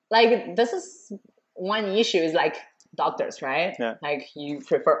like, this is one issue. Is like. Doctors, right? Yeah. Like you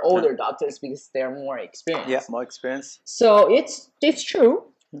prefer older doctors because they're more experienced. Yeah, more experience. So it's true.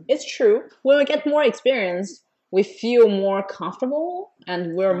 It's true. When we get more experience, we feel more comfortable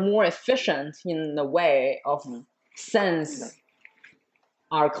and we're more efficient in the way of sense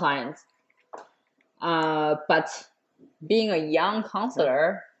our clients. But being a young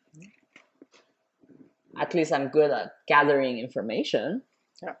counselor, at least I'm good at gathering information.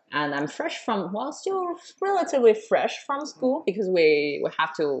 Yeah. And I'm still relatively fresh from school because we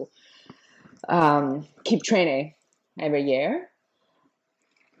have to keep training every year.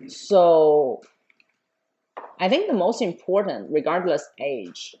 So I think the most important, regardless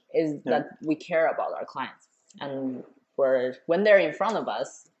age, is that we care about our clients and where when they're in front of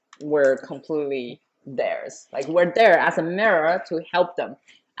us, we're completely theirs. Like we're there as a mirror to help them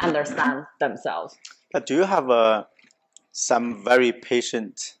understand themselves. But do you have some very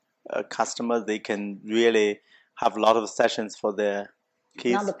patient customers? They can really have a lot of sessions for their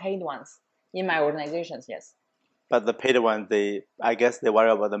kids. Not the paid ones. In my organizations, yes. But the paid ones, I guess they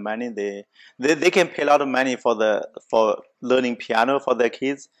worry about the money. They can pay a lot of money for learning piano for their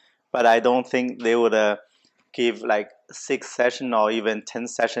kids, but I don't think they would give like 6 sessions or even 10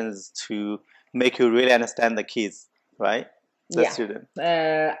 sessions to make you really understand the kids, right? The student.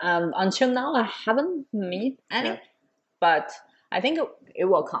 Until now, I haven't met any, but I think it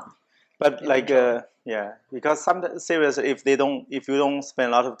will come. But like because seriously, if you don't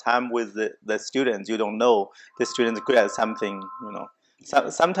spend a lot of time with the students, you don't know the students good at something.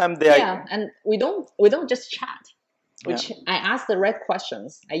 Sometimes they are. And we don't just chat. I ask the right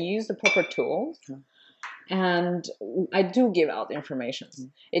questions. I use the proper tools, and I do give out information.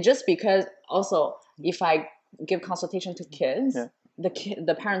 It's just because also if I give consultation to kids,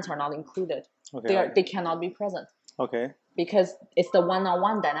 the parents are not included. Okay. They cannot be present. Okay. Because it's the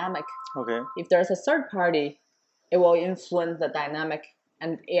one-on-one dynamic. Okay. If there's a third party, it will influence the dynamic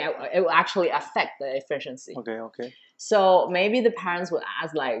and it will actually affect the efficiency. Okay. So maybe the parents would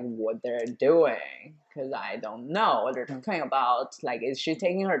ask like what they're doing because I don't know what they're talking about. Like, is she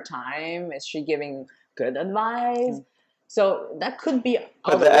taking her time? Is she giving good advice? So that could be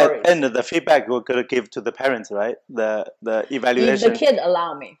our worries. And the feedback we're going to give to the parents, right? The evaluation. If the kid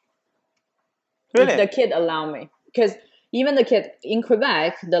allow me. Really? If the kid allow me. Because even the kid in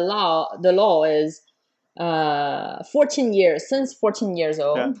Quebec, the law is 14 years. Since 14 years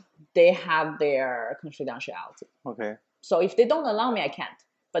old, they have their confidentiality. Okay. So if they don't allow me, I can't.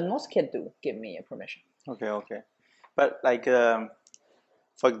 But most kids do give me a permission. Okay. But like, for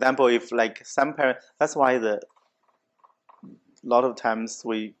example, if like some parents, that's why a lot of times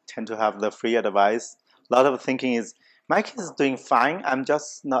we tend to have the free advice. A lot of thinking is, my kid is doing fine. I'm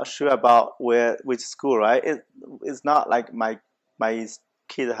just not sure about which school, right? It's not like my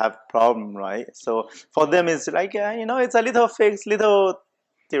kid have problem, right? So for them, it's like it's a little fix, little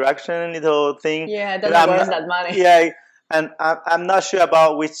direction, little thing. Yeah, it doesn't worth that money. Yeah, and I'm not sure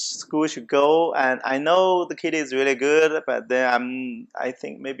about which school should go, and I know the kid is really good, but then I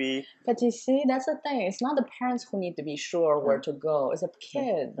think maybe. But you see, that's the thing. It's not the parents who need to be sure where to go. It's a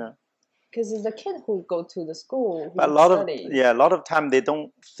kid. Yeah. Because it's the kid who go to the school. But a lot of time they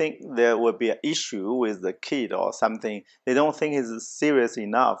don't think there will be an issue with the kid or something. They don't think it's serious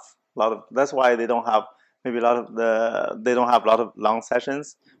enough. That's why they don't have a lot of long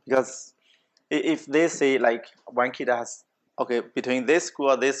sessions, because if they say like one kid has between this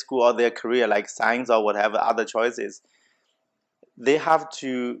school or their career, like science or whatever other choices, they have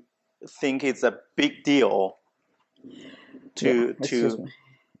to think it's a big deal to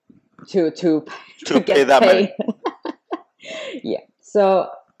get that paid. money. Yeah.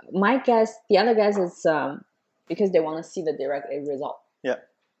 So the other guess is because they want to see the direct result. Yeah.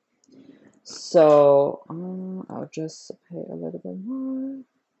 So I'll just pay a little bit more.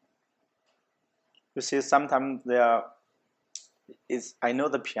 You see, sometimes I know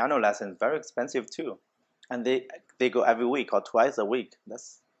the piano lesson is very expensive too, and they go every week or twice a week.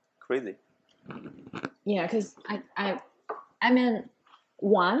 That's crazy. Yeah, because I mean.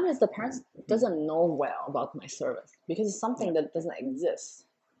 One is the parents doesn't know well about my service because it's something that doesn't exist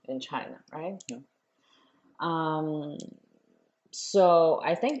in China, right? Yeah. So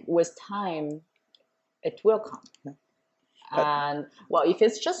I think with time, it will come. Yeah. And well, if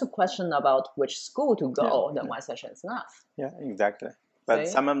it's just a question about which school to go, then one session is enough. Yeah, exactly. But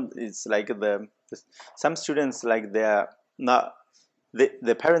some it's like some students like they're not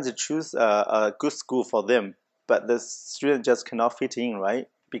the parents choose a good school for them. But the student just cannot fit in, right?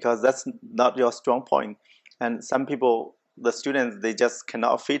 Because that's not your strong point. And some people, the students, they just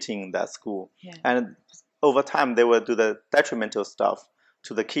cannot fit in that school. Yeah. And over time, they will do the detrimental stuff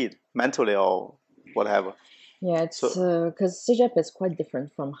to the kid, mentally or whatever. Yeah, it's because CJEP is quite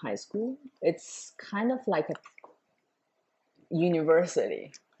different from high school. It's kind of like a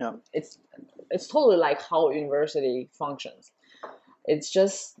university. Yeah. It's totally like how university functions. It's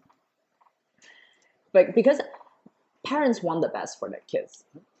just... But because parents want the best for their kids,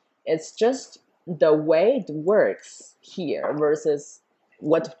 it's just the way it works here versus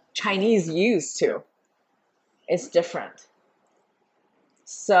what Chinese used to. It's different.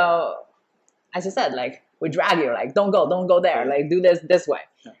 So, as you said, like we drag you, like don't go there, like do this way.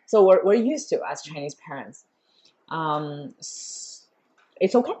 Yeah. So we're used to as Chinese parents.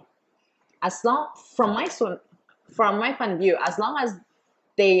 It's okay, as long from my point of view, as long as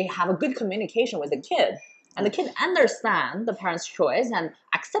they have a good communication with the kid, and the kid understand the parent's choice and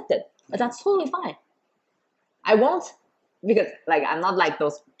accept it. That's totally fine. I won't, because like I'm not like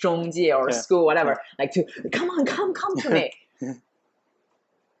those 中介 or school whatever, like to come to me.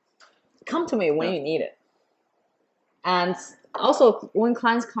 Come to me when you need it. And also when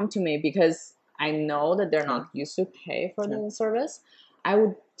clients come to me, because I know that they're not used to pay for the service, I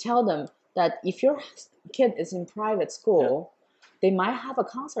would tell them that if your kid is in private school, they might have a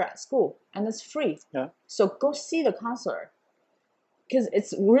concert at school and it's free. So go see the concert, because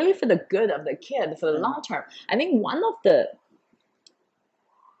it's really for the good of the kid for the long term. I think one of the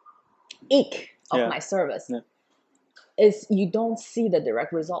ache of my service is you don't see the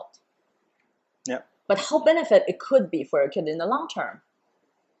direct result. But how benefit it could be for a kid in the long term.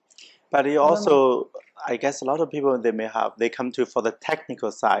 But you also, I guess a lot of people they come to for the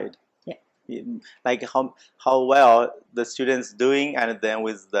technical side. Like how well the students doing, and then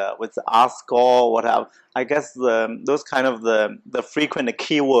with the R score, whatever. I guess those kind of the frequent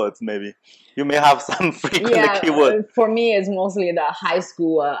keywords, maybe you may have some frequent keywords. For me, it's mostly the high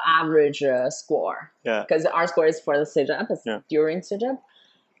school average score. Because the R score is for the CJEP, it's during CJEP.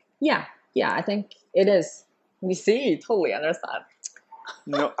 I think it is. We see, totally understand.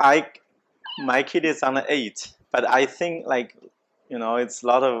 No, my kid is on 8, but I think like, it's a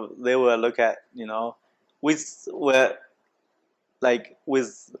lot of, they will look at, with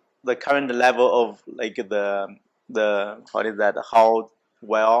the current level of like the what is that, how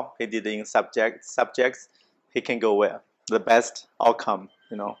well he did in subjects, he can go where the best outcome,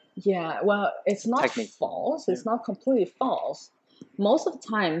 Yeah, well, it's not false. It's not completely false. Most of the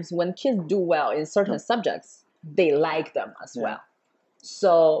times when kids do well in certain subjects, they like them as well.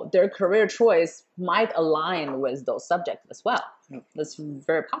 So their career choice might align with those subjects as well. That's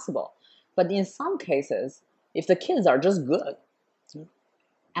very possible. But in some cases, if the kids are just good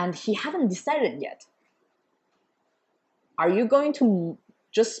and he haven't decided yet, are you going to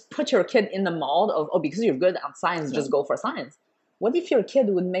just put your kid in the mold of, because you're good at science, just go for science? What if your kid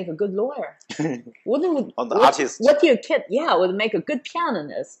would make a good lawyer? Artist. What if your kid, would make a good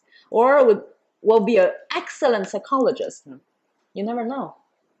pianist, or will be an excellent psychologist? You never know.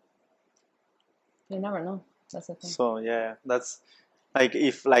 That's the thing. So that's like,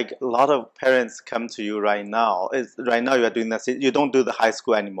 if like a lot of parents come to you right now, right now you are doing that. You don't do the high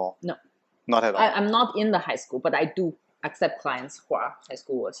school anymore. No, not at all. I'm not in the high school, but I do accept clients who are high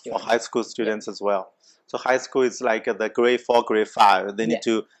school students. For high school students as well. So high school is like the grade 4, grade 5. They need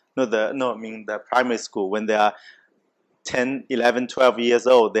to the primary school, when they are 10, 11, 12 years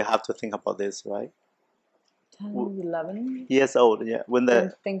old, they have to think about this, right? 10, 11 years old, when they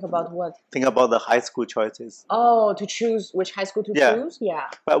think about what? Think about the high school choices. Oh, to choose which high school to choose? Yeah.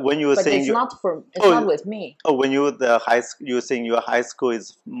 But when you were saying it's not with me. Oh, when you were saying your high school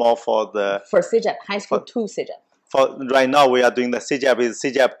is more for CJEP, high school to CJEP. For right now, we are doing the CJEP. Is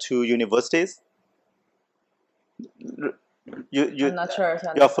CJEP to universities? I'm not sure.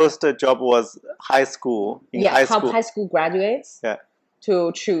 Your first job was high school. Help high school graduates.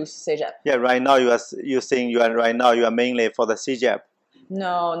 To choose CJEP. Yeah, right now you're saying you are mainly for the CJEP.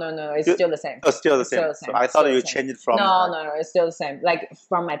 No, it's still the same. Oh, still the same. So I thought you changed it from. No, it's still the same. Like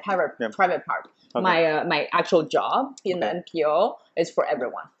from my private part, my actual job in the NPO is for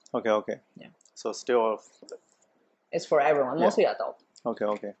everyone. Okay. Yeah. So still. It's for everyone, mostly adult.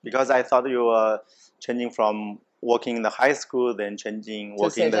 Okay. Because I thought you were changing from working in the high school, then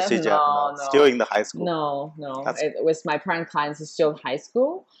working in the CJEP. No. Still in the high school. No. With my parent clients, it's still high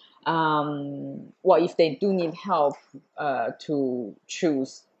school. Well, if they do need help to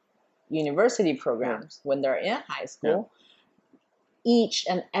choose university programs when they're in high school, each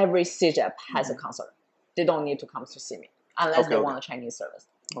and every CJEP has a counselor. They don't need to come to see me unless they want a Chinese service.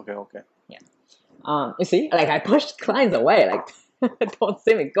 Okay. Yeah. You see, like I pushed clients away, like don't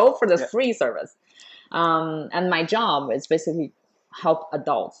see me, go for the free service. And my job is basically help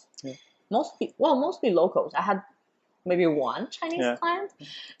adults. Mostly locals. I had maybe one Chinese client.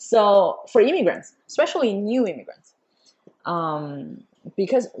 So for immigrants, especially new immigrants,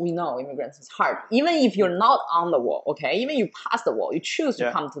 because we know immigrants is hard. Even if you're not on the wall, even you pass the wall, you choose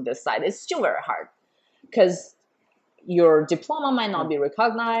to come to this side, it's still very hard because your diploma might not be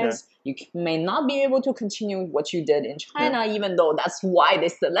recognized. You may not be able to continue what you did in China, even though that's why they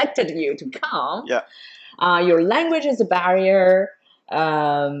selected you to come. Your language is a barrier,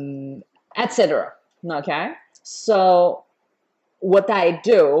 etc. Okay? So what I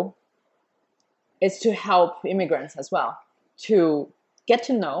do is to help immigrants as well to get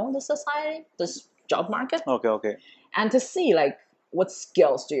to know the society, this job market. Okay. And to see like what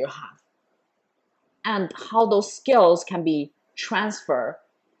skills do you have and how those skills can be transferred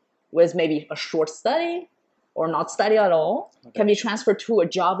with maybe a short study or not study at all can be transferred to a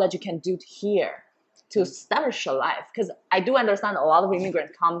job that you can do here to establish a life. Because I do understand a lot of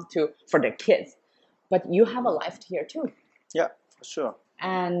immigrants come for their kids, but you have a life here too. Yeah, for sure.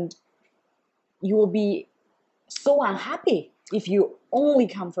 And you will be so unhappy if you only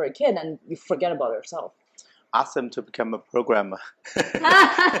come for a kid and you forget about yourself. Ask them to become a programmer.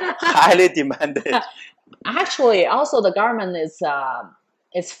 Highly demanded. Actually, also the government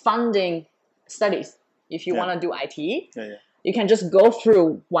is funding studies. If you want to do IT, you can just go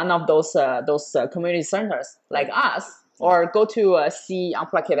through one of those community centers like us, or go to C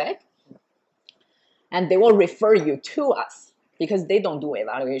Emploi Québec, and they will refer you to us because they don't do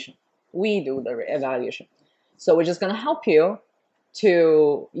evaluation. We do the evaluation. So we're just going to help you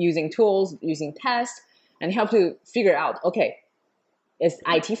to using tools, using tests, and help to figure out, okay, is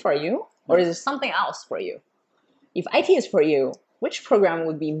IT for you or is it something else for you? If IT is for you, which program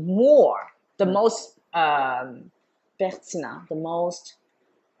would be the most pertinent, the most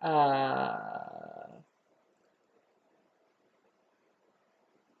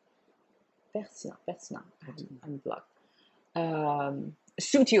pertinent, I'm blocked,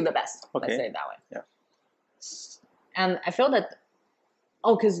 suit you the best, let's say it that way. Yeah. And I feel that,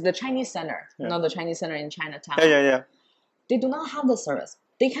 because the Chinese Center, the Chinese Center in Chinatown, they do not have the service.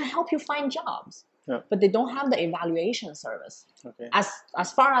 They can help you find jobs, but they don't have the evaluation service,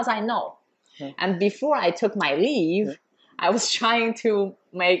 as far as I know. And before I took my leave, I was trying to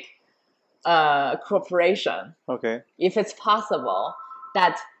make a cooperation, if it's possible,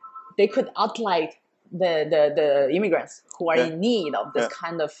 that they could outline the immigrants who are in need of this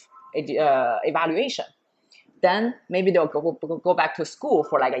kind of evaluation. Then maybe they'll go back to school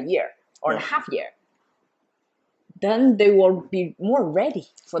for like a year or a half year. Then they will be more ready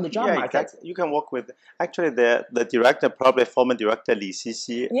for the job market. Exactly. You can work with, actually, the director, probably former director Li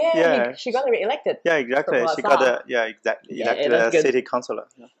Xixi. She got re-elected. Yeah, exactly. She got elected as city councillor.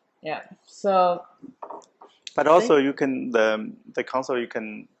 So. But also, you can the council, you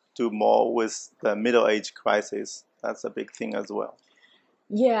can do more with the middle age crisis. That's a big thing as well.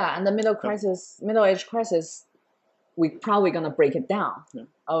 Yeah, and the middle age crisis, we're probably gonna break it down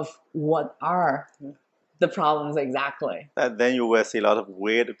of what are the problems exactly. And then you will see a lot of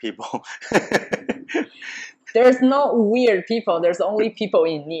weird people. There's no weird people. There's only people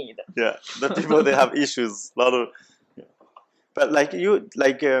in need. Yeah, the people, they have issues. A lot of, but like you,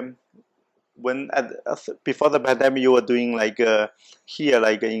 when before the pandemic, you were doing here,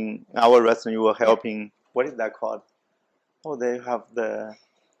 like in our restaurant, you were helping. What is that called? Oh, they have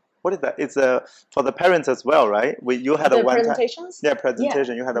what is that? It's for the parents as well, right? You had the presentations.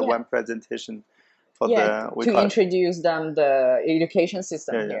 Presentation. You had one presentation for to introduce them the education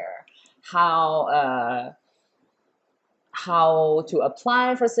system here, how to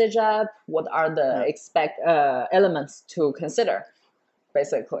apply for CJEP, what are the elements to consider,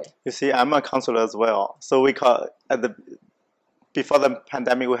 basically. You see, I'm a counselor as well, so we call before the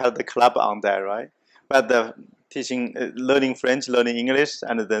pandemic, we had the club on there, right? But the teaching, learning French, learning English,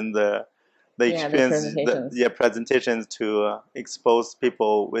 and then the experience, presentations to expose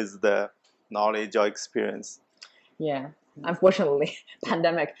people with the knowledge or experience. Yeah, unfortunately,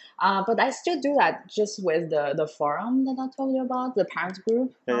 pandemic. But I still do that just with the forum that I told you about, the parents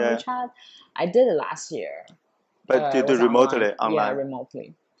group on WeChat. I did it last year. But you do remotely, online? Yeah,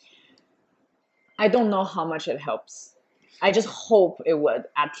 remotely. I don't know how much it helps. I just hope it would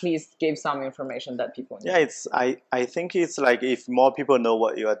at least give some information that people need. Yeah, I think it's like if more people know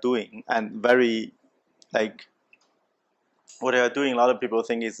what you are doing and very what you are doing, a lot of people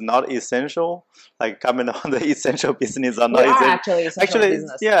think it's not essential. Like comment on the essential business or not essential. Actually,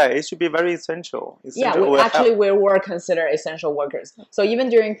 business. Yeah, it should be very essential. We were considered essential workers. So even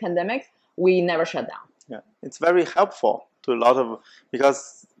during pandemic, we never shut down. Yeah, it's very helpful to a lot of,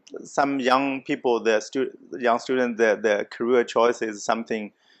 because some young people, young students, their career choice is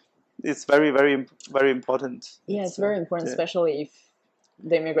something. It's very, very, very important. Yeah, it's very important, especially if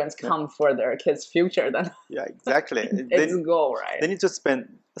the immigrants come for their kids' future. Then exactly. It's a goal, right? They need to spend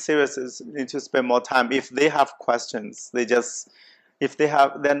more time. If they have questions, they're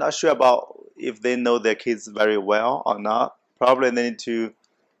not sure about if they know their kids very well or not. Probably they need to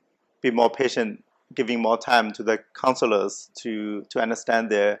be more patient, giving more time to the counselors to understand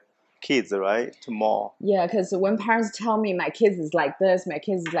their kids, right? To more. Yeah, because when parents tell me my kids is like this,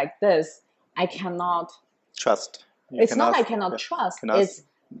 I cannot trust. It's not I cannot trust. It's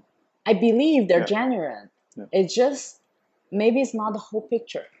I believe they're genuine. Yeah. It's just maybe it's not the whole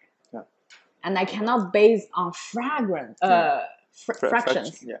picture. Yeah. And I cannot base on fractions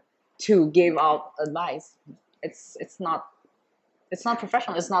to give out advice. It's not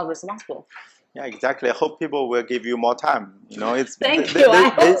professional. It's not responsible. Yeah, exactly. I hope people will give you more time. You know, it's Thank you. I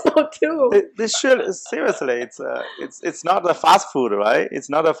hope so too. they should seriously. It's not a fast food, right? It's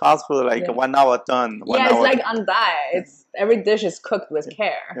not a fast food like Yeah. 1 hour done. Yeah, it's like on diet. It's every dish is cooked with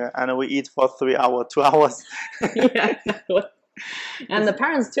care. Yeah, and we eat for 3 hours, 2 hours. Yeah, exactly. And the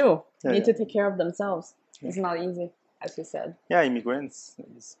parents too Yeah, need yeah. to take care of themselves. It's not easy, as you said. Yeah, immigrants.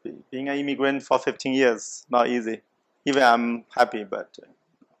 Being an immigrant for 15 years, not easy. Even I'm happy, but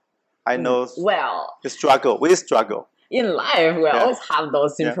I know Well, the struggle. We struggle. in life, we always have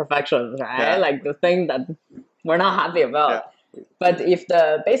those Yeah. imperfections, right? Yeah. Like the thing that we're not happy about. Yeah. But if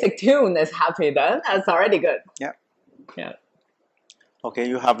the basic tune is happy, then that's already good. Yeah. Yeah. Okay,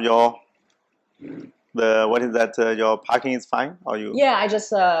 you have your what is that? Your parking is fine, or you? Yeah, I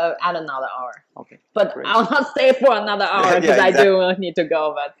just add another hour. Okay. But Great. I'll not stay for another hour because Yeah, I exactly. do need to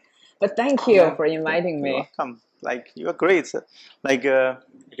go. But thank you Yeah, for inviting You're me. welcome. Like you're great. Like I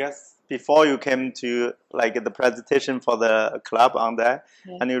guess before you came to like the presentation for the club on that,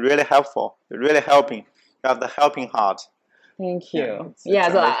 Yeah. and you're really helpful. You're really helping. You have the helping heart. Thank Yeah, you. it's Yeah,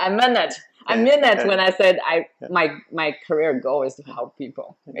 so amazing. I meant it. I Yeah, meant it yeah. when I said Yeah. my career goal is to help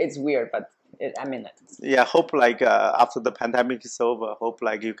people. It's weird, but I mean it. Yeah, hope like after the pandemic is over, hope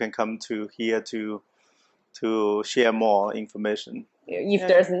like you can come to here to share more information. If Yeah.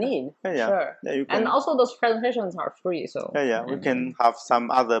 there's a need, Yeah. sure. Yeah, you can. And also those presentations are free, so Yeah, we can have some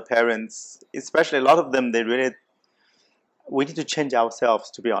other parents, especially a lot of them. We need to change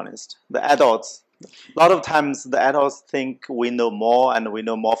ourselves. To be honest, the adults. A lot of times, the adults think we know more, and we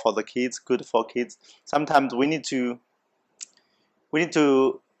know more for the kids, good for kids. Sometimes we need to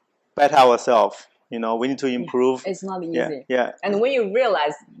better ourselves. You know, we need to improve. it's not easy. Yeah, yeah. And when you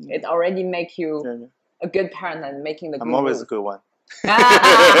realize it already make you Yeah. a good parent and making the good I'm always a move. good one.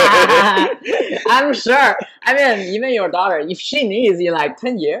 I'm sure. I mean, even your daughter, if she needs in like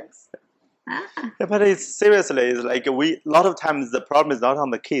 10 years. Yeah, but it's seriously, it's like a lot of times the problem is not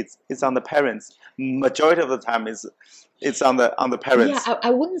on the kids, it's on the parents. Majority of the time it's on the parents. Yeah, I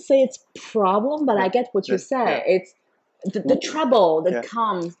wouldn't say it's problem, but Yeah. I get what you Yeah. say. Yeah. It's the trouble that Yeah.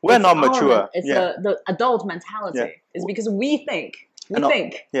 comes. We're it's not our mature. It's Yeah. the adult mentality. Yeah. It's because we think.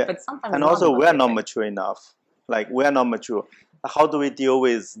 Yeah. But sometimes And not also because we're we not think. mature enough. Like we're not mature. How do we deal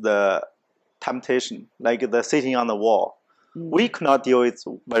with the temptation? Like the sitting on the wall. We could not deal with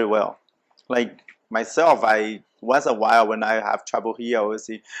it very well. Like myself, I once in a while when I have trouble here, I always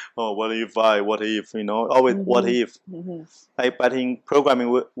say, "Oh, what if you know, always what if." Like, but in programming,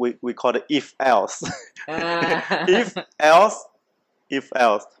 we call it if else. if else, if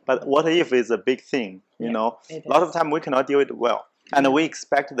else. But what if is a big thing, you know. A lot of time we cannot deal with it well, and we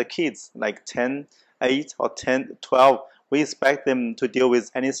expect the kids like 10, 8 or 10, 12. We expect them to deal with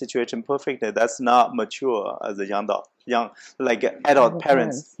any situation perfectly. That's not mature as a young like adult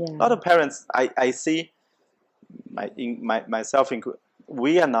parents. Yeah. A lot of parents I see myself included,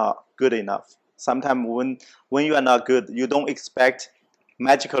 we are not good enough. Sometimes when you are not good, you don't expect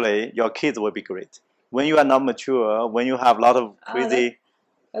magically your kids will be great. When you are not mature, when you have a lot of crazy,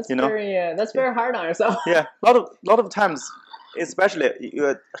 that's you know, that's very hard on yourself. yeah, lot of times, especially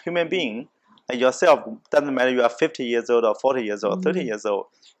you're a human being, like yourself, doesn't matter you are 50 years old or 40 years old, 30 years old.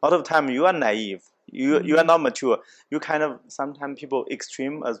 A lot of time you are naive. You are not mature. You kind of sometimes people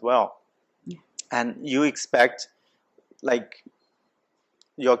extreme as well, and you expect like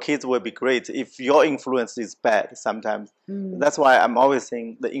your kids will be great if your influence is bad sometimes. That's why I'm always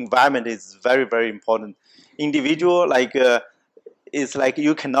saying the environment is very, very important. Individual, like it's like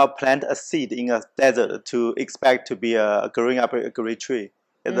you cannot plant a seed in a desert to expect to be growing up a great tree.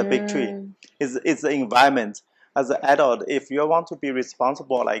 It's a big tree. It's the environment. As an adult, if you want to be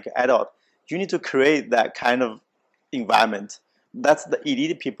responsible like adult, you need to create that kind of environment. That's the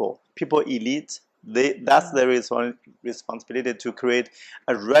elite people. People elite. That's their responsibility to create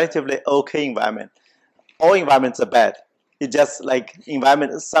a relatively okay environment. All environments are bad. It's just like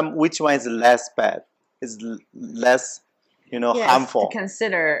environment. Which one is less bad? Is less, harmful.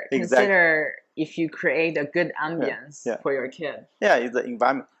 Consider if you create a good ambience for your kid. Yeah, it's the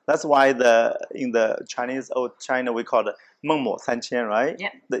environment. That's why in the Chinese old China we call it 孟母三迁, right? Yeah.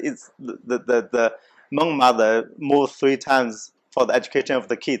 It's the Hmong mother moved 3 times for the education of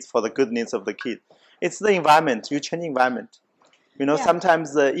the kids, for the good needs of the kid. It's the environment. You change environment.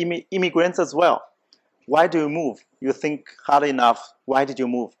 Sometimes the immigrants as well. Why do you move? You think hard enough. Why did you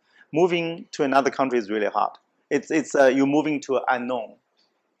move? Moving to another country is really hard. It's you're moving to an unknown.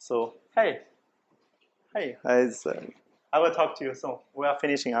 So hey, I will talk to you soon. We are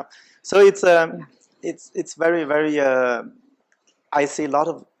finishing up. So it's very, very. I see a lot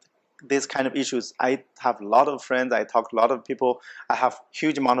of these kind of issues. I have a lot of friends. I talk to a lot of people. I have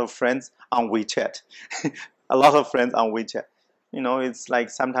huge amount of friends on WeChat. A lot of friends on WeChat. It's like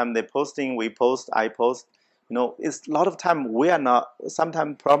sometimes they're posting, we post, I post. It's a lot of time we are not.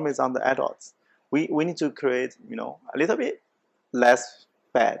 Sometimes problem is on the adults. We need to create a little bit less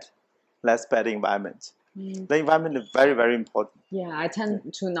bad environment. The environment is very, very important. Yeah, I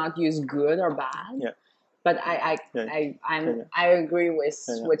tend to not use good or bad. Yeah. But I agree with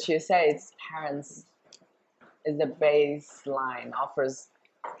what you say. It's parents is the baseline, offers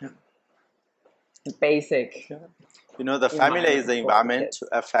basic. Yeah. The family is the environment to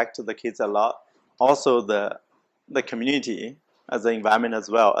affect the kids a lot. Also the community as the environment as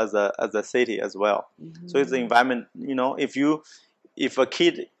well as a city as well. So it's the environment. If a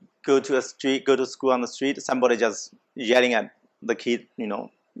kid go to school on the street, somebody just yelling at the kid.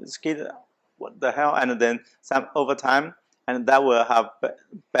 This kid, what the hell? And then over time, and that will have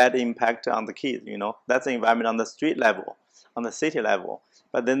bad impact on the kids. That's the environment on the street level, on the city level.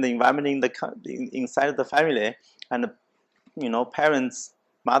 But then the environment inside the family, and parents,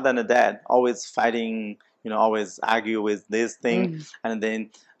 mother and dad, always fighting. Always argue with this thing, and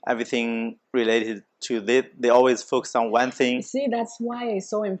then everything related to this, they always focus on one thing. See, that's why it's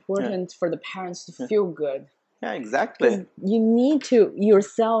so important for the parents to feel good. Yeah, exactly. You need to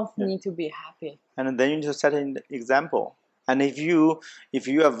yourself need to be happy, and then you need to set an example. And if you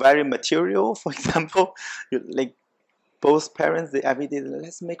are very material, for example, like both parents, they every day,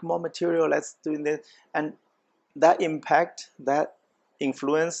 let's make more material, let's do this, and that impact, that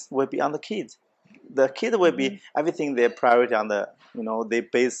influence will be on the kids. The kid will be everything their priority on the they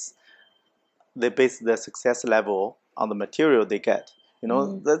base the success level on the material they get.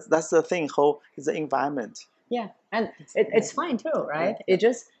 That's the thing. Whole is the environment. Yeah, and it's fine too, right? It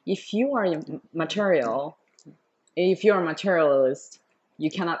just if you are material, if you're a materialist, you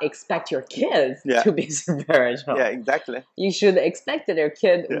cannot expect your kids to be spiritual. Yeah, exactly. You should expect that your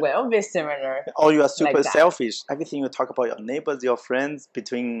kid will be similar. Or you are super selfish. Everything you talk about your neighbors, your friends,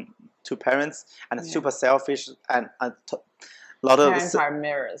 between two parents, and super selfish, and a lot of parents are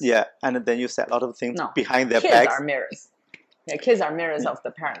mirrors. Yeah, and then you say a lot of things behind their backs. Kids are mirrors. Yeah, kids are mirrors of the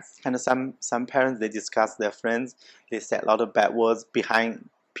parents. And some parents, they discuss their friends. They say a lot of bad words behind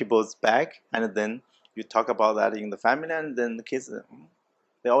people's back, and then you talk about that in the family, and then the kids.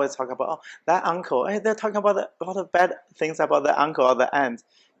 They always talk about that uncle. Hey, they're talking about a lot of bad things about the uncle or the aunt.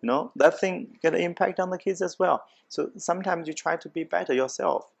 That thing get an impact on the kids as well. So sometimes you try to be better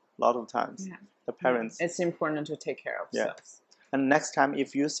yourself. A lot of times, the parents. It's important to take care of yourselves. And next time,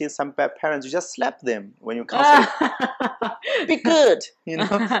 if you see some bad parents, you just slap them when you counsel. Be good,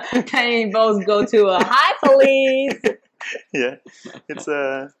 Can you both go to a hi police? Yeah, it's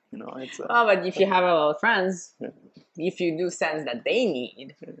a Oh, but if you have a lot of friends. If you do sense that they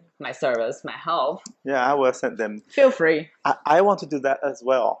need my service, my help, I will send them. Feel free. I want to do that as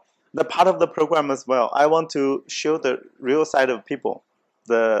well. The part of the program as well. I want to show the real side of people.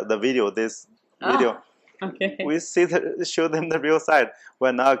 The video, this video. Okay. We show them the real side.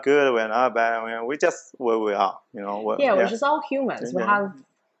 We're not good. We're not bad. We just where we are. We're just all humans.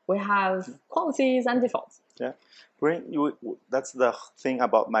 We have qualities and defaults. Yeah. That's the thing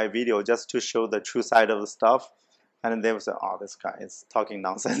about my video, just to show the true side of the stuff. And they will say, "Oh, this guy is talking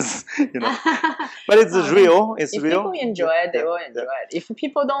nonsense," But it's real. It's if real. If people enjoy it, they will enjoy it. If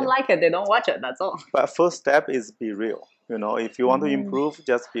people don't like it, they don't watch it. That's all. But first step is be real. If you want to improve,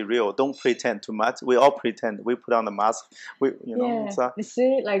 just be real. Don't pretend too much. We all pretend. We put on the mask. So, you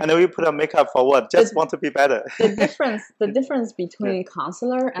see, like, and then we put on makeup for what? Just want to be better. The difference between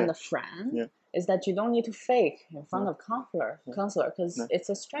counselor and a friend is that you don't need to fake in front of counselor because it's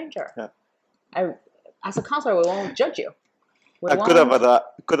a stranger. As a counselor, we won't judge you.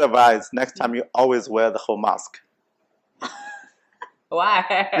 Good advice. Next time, you always wear the whole mask.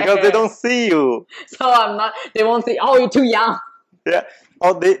 Why? Because they don't see you. So they won't see. Oh, you're too young. Yeah.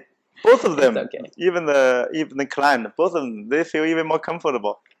 Or both of them. It's okay. Even the client, both of them, they feel even more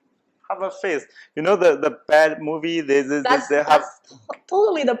comfortable. Have a face. The bad movie. They have. That's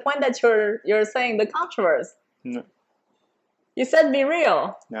totally the point that you're saying. The controversy. No. You said be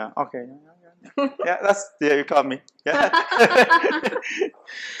real. Yeah. Okay. You caught me. Yeah.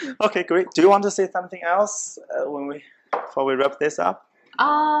 Okay, great. Do you want to say something else before we wrap this up?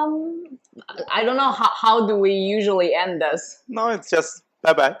 I don't know how do we usually end this. No, it's just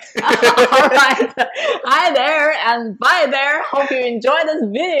bye-bye. All right. Hi there and bye there. Hope you enjoyed this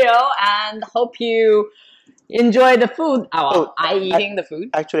video and hope you enjoy the food. Eating the food.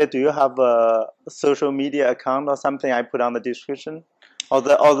 Actually, do you have a social media account or something I put on the description?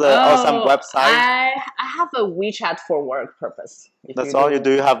 or some website? I have a WeChat for work purpose. That's all.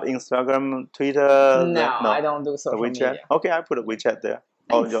 Do you have Instagram, Twitter? No, I don't do social WeChat. media. Okay, I put a WeChat there.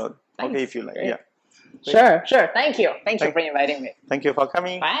 Thanks. Okay, if you like. Great. Yeah. Sure. Thank you for inviting me. Thank you for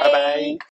coming. Bye. Bye.